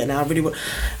want to do it now. I really want.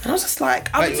 And I was just like,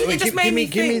 it just made me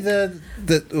give me think.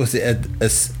 the was it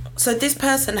So this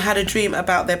person had a dream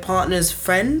about their partner's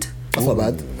friend. That's not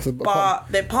bad.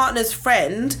 But their partner's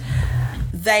friend,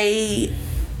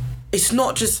 it's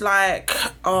not just like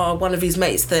one of his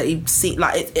mates that he see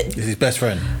like it's his best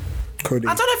friend. Cody.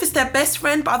 I don't know if it's their best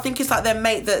friend, but I think it's like their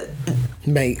mate that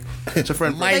Mate. It's a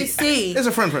friend. they see. It's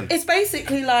a friend. It's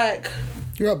basically like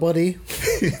You're right, buddy.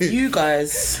 you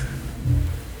guys.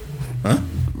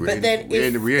 But then we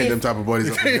ain't if- them type of bodies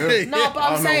up in here. No, but I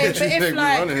I'm don't know saying, what but you if think we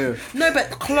running like here. no, but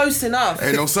close enough.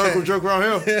 Ain't no circle joke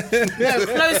around here. No,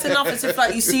 close enough as if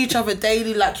like you see each other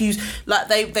daily, like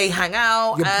they hang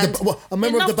out and A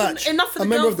member of the enough batch. enough for the a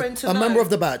member girlfriend of to the, know. A member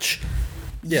of the batch.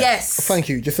 Yes. Thank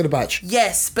you. Just for the batch.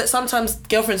 Yes, but sometimes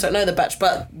girlfriends don't know the batch,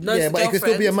 but knows Yeah, the but it can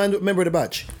still be a girlfriend. member of the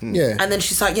batch. Yeah. And then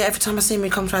she's like, yeah, every time I see him, he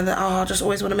comes around. I just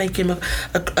always want to make him a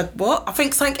what? I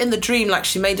think something in the dream, like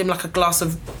she made him like a glass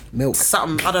of Milk.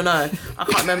 something. I don't know. I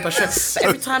can't remember. But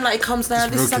every time like he comes down,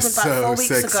 this milk happened is about 4 so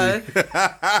weeks sexy.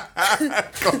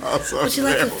 ago. Would you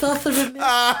like a saucer with me?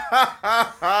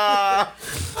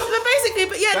 But basically,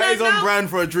 but yeah, That no, is on now, brand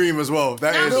for a dream as well.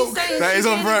 That now is she's saying that she is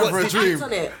on really brand wants for a to dream. act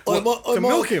on it. To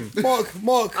milk him.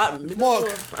 Mark. I don't Want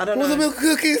know. the milk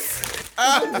cookies?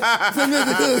 Some milk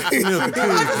cookies. I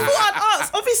just thought I'd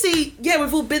ask. Obviously, yeah,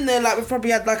 we've all been there. Like we've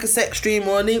probably had like a sex dream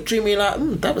or a new dream. Where you're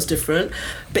like, that was different.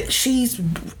 But she's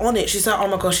on it. She's like, oh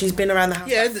my gosh, she's been around the house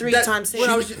Yeah, like three times. when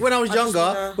I was just younger,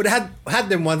 wanna- would have had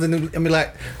them ones and be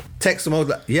like, text them. I was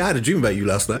like, yeah, I had a dream about you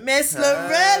last night. Miss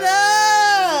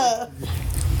Loretta.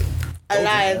 I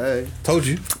lied. Hey. Told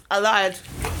you. I lied.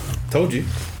 Told you.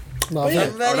 No, I'm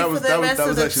thank- ready that for was the that rest was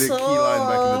of the actually a key line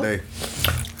back in the day.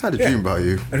 I had a dream about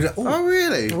you. And I was like, Oh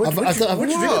really? what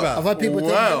you dream about? I've had people Wow.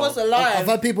 tell It was a lie. I've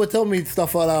had people tell me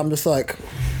stuff like that. I'm just like,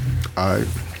 Alright.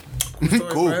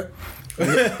 Cool. Bro.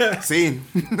 Scene.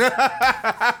 want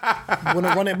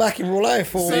to run it back in real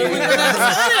life or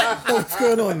what's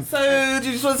going on? So, do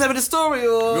you just want to tell me the story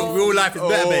or? Real life is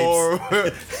better, babes.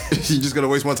 Or you just gonna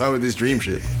waste my time with this dream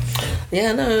shit.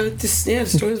 Yeah, no, this the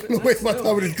story's a bit Don't waste my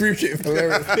time with this dream shit. It's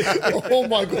hilarious. Oh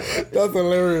my god, that's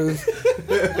hilarious.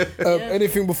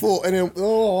 Anything before?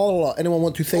 Anyone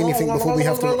want to say anything before we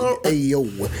have to? Hey yo,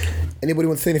 anybody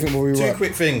want to say anything before we Two wrap?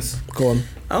 quick things. Go on.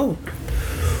 Oh,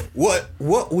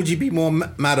 What would you be more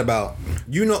mad about?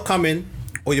 You not coming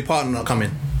or your partner not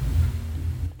coming?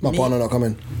 My partner not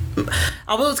coming.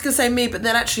 I was gonna say me, but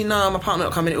then actually no, my partner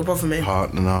not coming. It will bother me.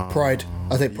 Partner. Pride.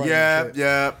 I take pride. Yeah, in that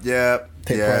shit. yeah.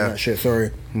 Take pride in that shit.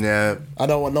 Sorry. Yeah. I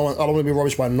don't want no one. I don't want to be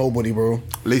rubbish by nobody, bro.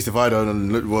 At least if I don't,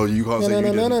 and look, well, you can't say you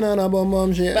didn't. No,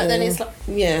 bum shit. But then it's like,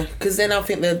 yeah, because then I'll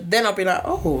think that then I'll be like,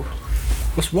 oh,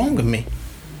 What's wrong with me?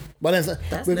 But then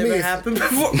that's with never me, it's, happened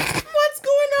before. What's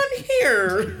going on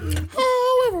here?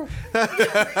 however,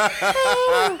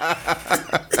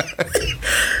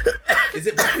 Is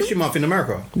it Black History Month in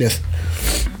America? yes,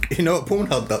 You know what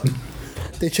Pornhub done?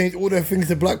 they changed all their things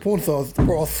to black porn stars.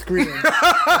 Bro, I was screaming. Wait,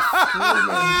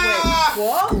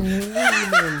 what?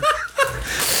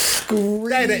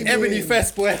 They the Ebony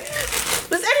Fest, boy.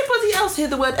 Does anybody else hear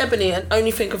the word ebony and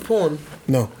only think of porn?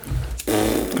 No.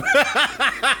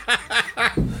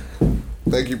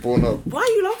 Thank you, Pornhub. Why are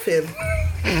you laughing?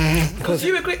 Because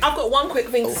you agree. I've got one quick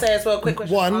thing to say as well. Quick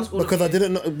question. to One ask all of because you. I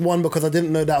didn't know. One because I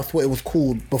didn't know that's what it was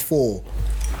called before.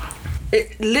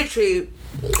 It literally.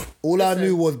 All I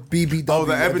knew was BBW. Oh,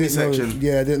 the I ebony didn't know- section.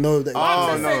 Yeah, I didn't know that.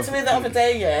 My no. said to me the other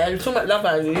day, yeah, he was talking about Love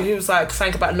Island. He was like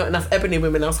saying about not enough ebony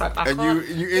women. I was like, I And can't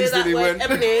you hear instantly that word,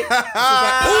 went- ebony. She was like,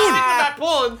 porn. Like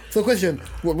porn. So, question: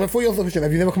 before you answer the question,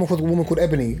 have you never come across a woman called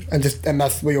Ebony and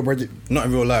that's where your Bridget? Not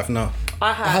in real life, no.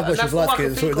 I have. I have, but and she's that's all I light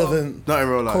can skinned, so it think of. doesn't Not in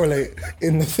real life. correlate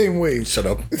in the same way. Shut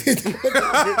up.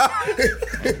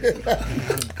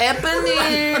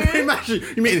 Ebony. Imagine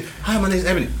you mean, hi, my name's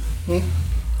Ebony.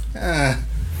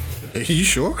 Are you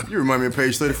sure? You remind me of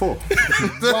page 34.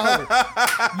 Wow,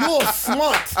 you're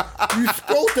smart. You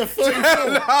scrolled to 34.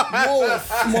 You're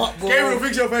smart, bro.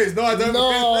 fix your face. No, I don't.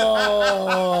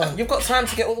 No, You've got time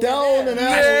to get all the down way and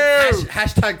there. out.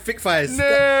 Hashtag Fickfires.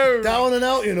 No. Down and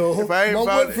out, you know. If I ain't Man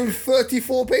found- went through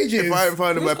 34 pages. If I haven't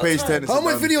found it by page 10, it's How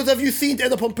many done. videos have you seen to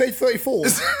end up on page 34?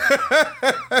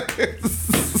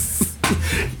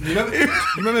 You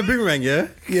remember Boomerang, yeah?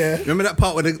 Yeah. Remember that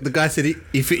part where the guy said he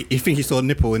think he saw a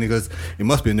nipple and he goes, it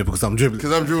must be a nipple because I'm dribbling.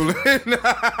 Because I'm drooling.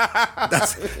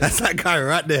 That's that guy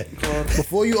right there.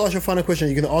 Before you ask your final question,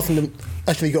 you can ask them.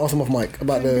 Actually, you can ask them off mic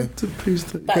about the.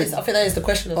 That is, I think that is the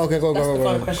question. Okay, go, That's go, the go,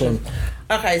 final go, question.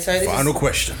 Okay, so this Final is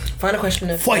question. final question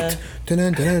of Fight! Dun,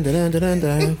 dun, dun, dun, dun, dun,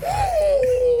 dun.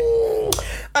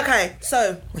 Okay,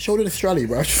 so My shoulder is strally,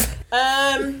 bro.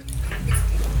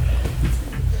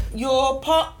 your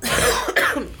part.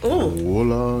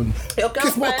 Hold on. Your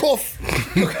Kiss my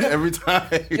girlfriend. cough. Every time.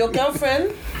 Your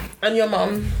girlfriend and your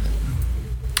mum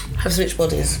have switched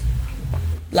bodies,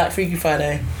 like Freaky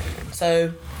Friday.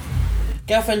 So,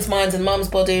 girlfriend's mind's in mum's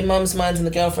body, mum's mind's in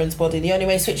the girlfriend's body. The only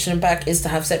way switching them back is to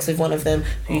have sex with one of them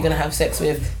who you're gonna have sex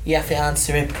with. You have to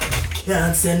answer it. You can't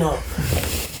answer no.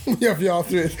 You have to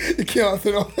answer it. You can't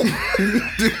answer no.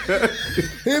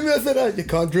 Hear me, I said that. You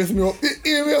can't dress me up.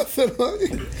 Hear me, I said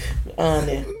that.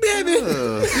 Arnie. Baby.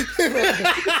 No, you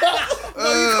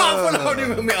can't follow him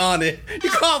with me, Arnie. You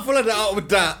can't follow that out with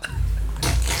that.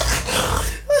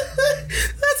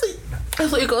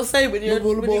 That's what you gotta say when you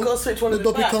gotta switch one the of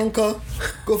them dopey back. conquer.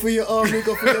 Go for your army,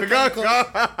 go for your conquer.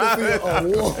 Go for your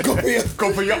war, go for your.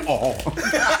 Go for your all.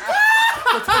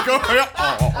 Go for your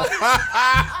all.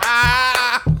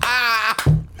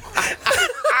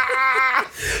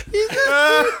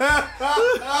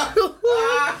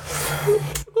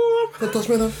 Don't touch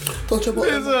me now. Touch your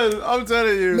bottom. Listen, I'm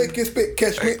telling you. Make your spit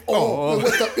catch me. Oh,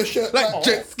 wet up your shirt Like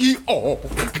jet ski. Oh,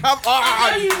 come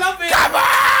I know on. you love it. Come on.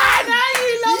 I know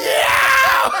you love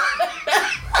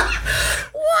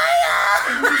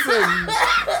Listen,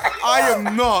 I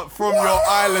am not from your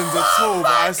islands at all,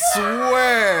 but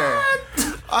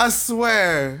I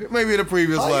swear, maybe in a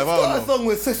previous life, I Start a don't know. song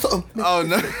with say something. Oh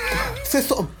no. Say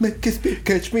something. Make your spit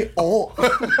catch me. Oh.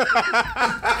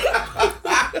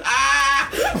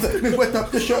 Me wet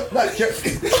up your shirt like jet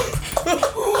ski.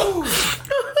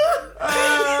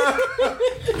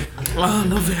 I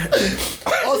love it.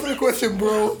 Answer the question,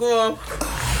 bro. Go on.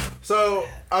 So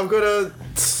I'm gonna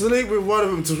sleep with one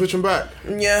of them to switch them back.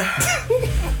 Yeah.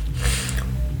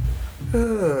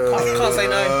 I can't say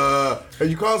no.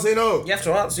 You can't say no. You have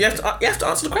to answer. You have to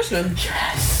answer the question.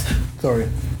 Sorry.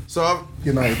 So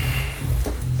You're married.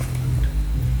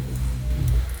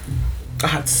 I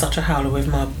had such a howler with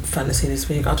my fantasy this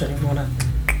week. I don't even wanna.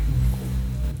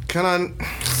 can I?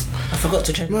 I forgot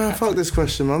to check. Man, fuck this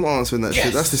question, man. I'm not answering that Yes.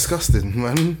 shit. That's disgusting,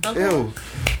 man. Okay.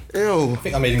 Ew. I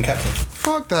think I made him captain.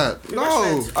 Fuck that. No,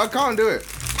 Russians. I can't do it.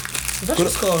 What's your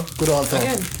score? Good answer.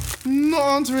 Again. Not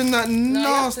answering that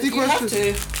nasty You have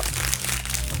question. to.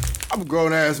 I'm a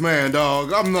grown ass man,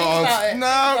 dog. I'm Think not. about it. No.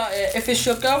 Think about it. If it's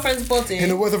your girlfriend's body, In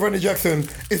the words of Randy Jackson,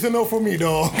 it's a no for me,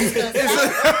 dog. it's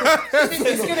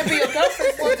gonna be your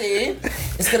girlfriend's body.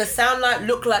 It's gonna sound like,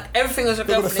 look like everything as your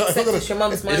girlfriend except it's your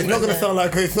mum's mind. It's not gonna sound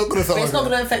like her. It's not gonna sound But it's like not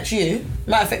her. gonna affect you. It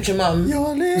might affect your mum. You're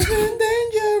living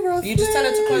dangerous. You just tell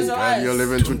her to close her eyes. And you're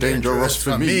living too dangerous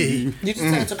for me. You just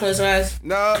tell her to close her eyes.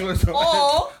 No.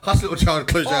 Or Hush, little child,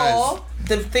 close your eyes. Or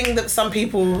the thing that some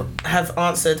people have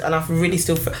answered, and I've really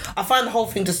still, I find the whole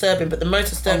thing disturbing. But the most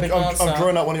disturbing answer I'm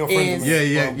drawing out one of your friends.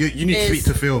 Yeah. You need to speak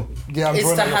to Phil. Yeah, I'm is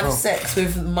drawing to out have one. sex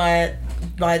with my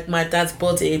dad's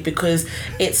body because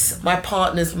it's my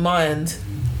partner's mind.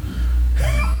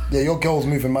 Yeah, your girl's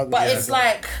moving mad. But Yeah. it's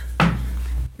like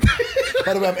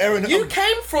By the way, I'm airing it. you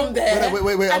came from there,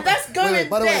 Wait. and that's going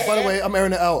By the way, I'm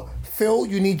airing it out. Phil,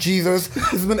 you need Jesus. This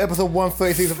has been episode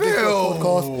 136 of this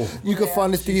podcast. You can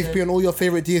find this DSP on all your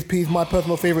favorite DSPs. My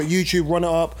personal favorite, YouTube. Run it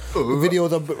up. The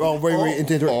videos are very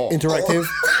interactive.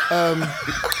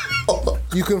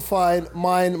 You can find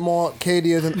mine, Mark,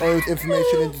 Kadia's and O's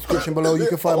information in the description below. You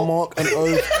can find Mark and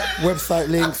O's website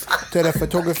links to their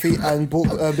photography and book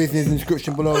business in the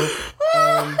description below.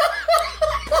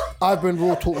 I've been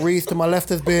Raw Talk Reese. To my left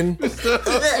has been.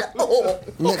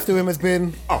 Next to him has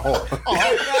been.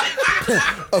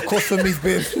 Across from me's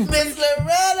been. Miss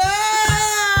Loretta.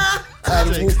 And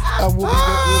we'll be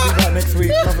back next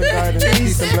week. Love and guidance.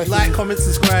 Peace and blessings. Like, comment,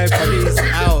 subscribe. Peace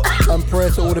out. And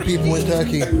prayers to all the people in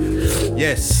Turkey.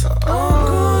 Yes. Oh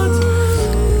God.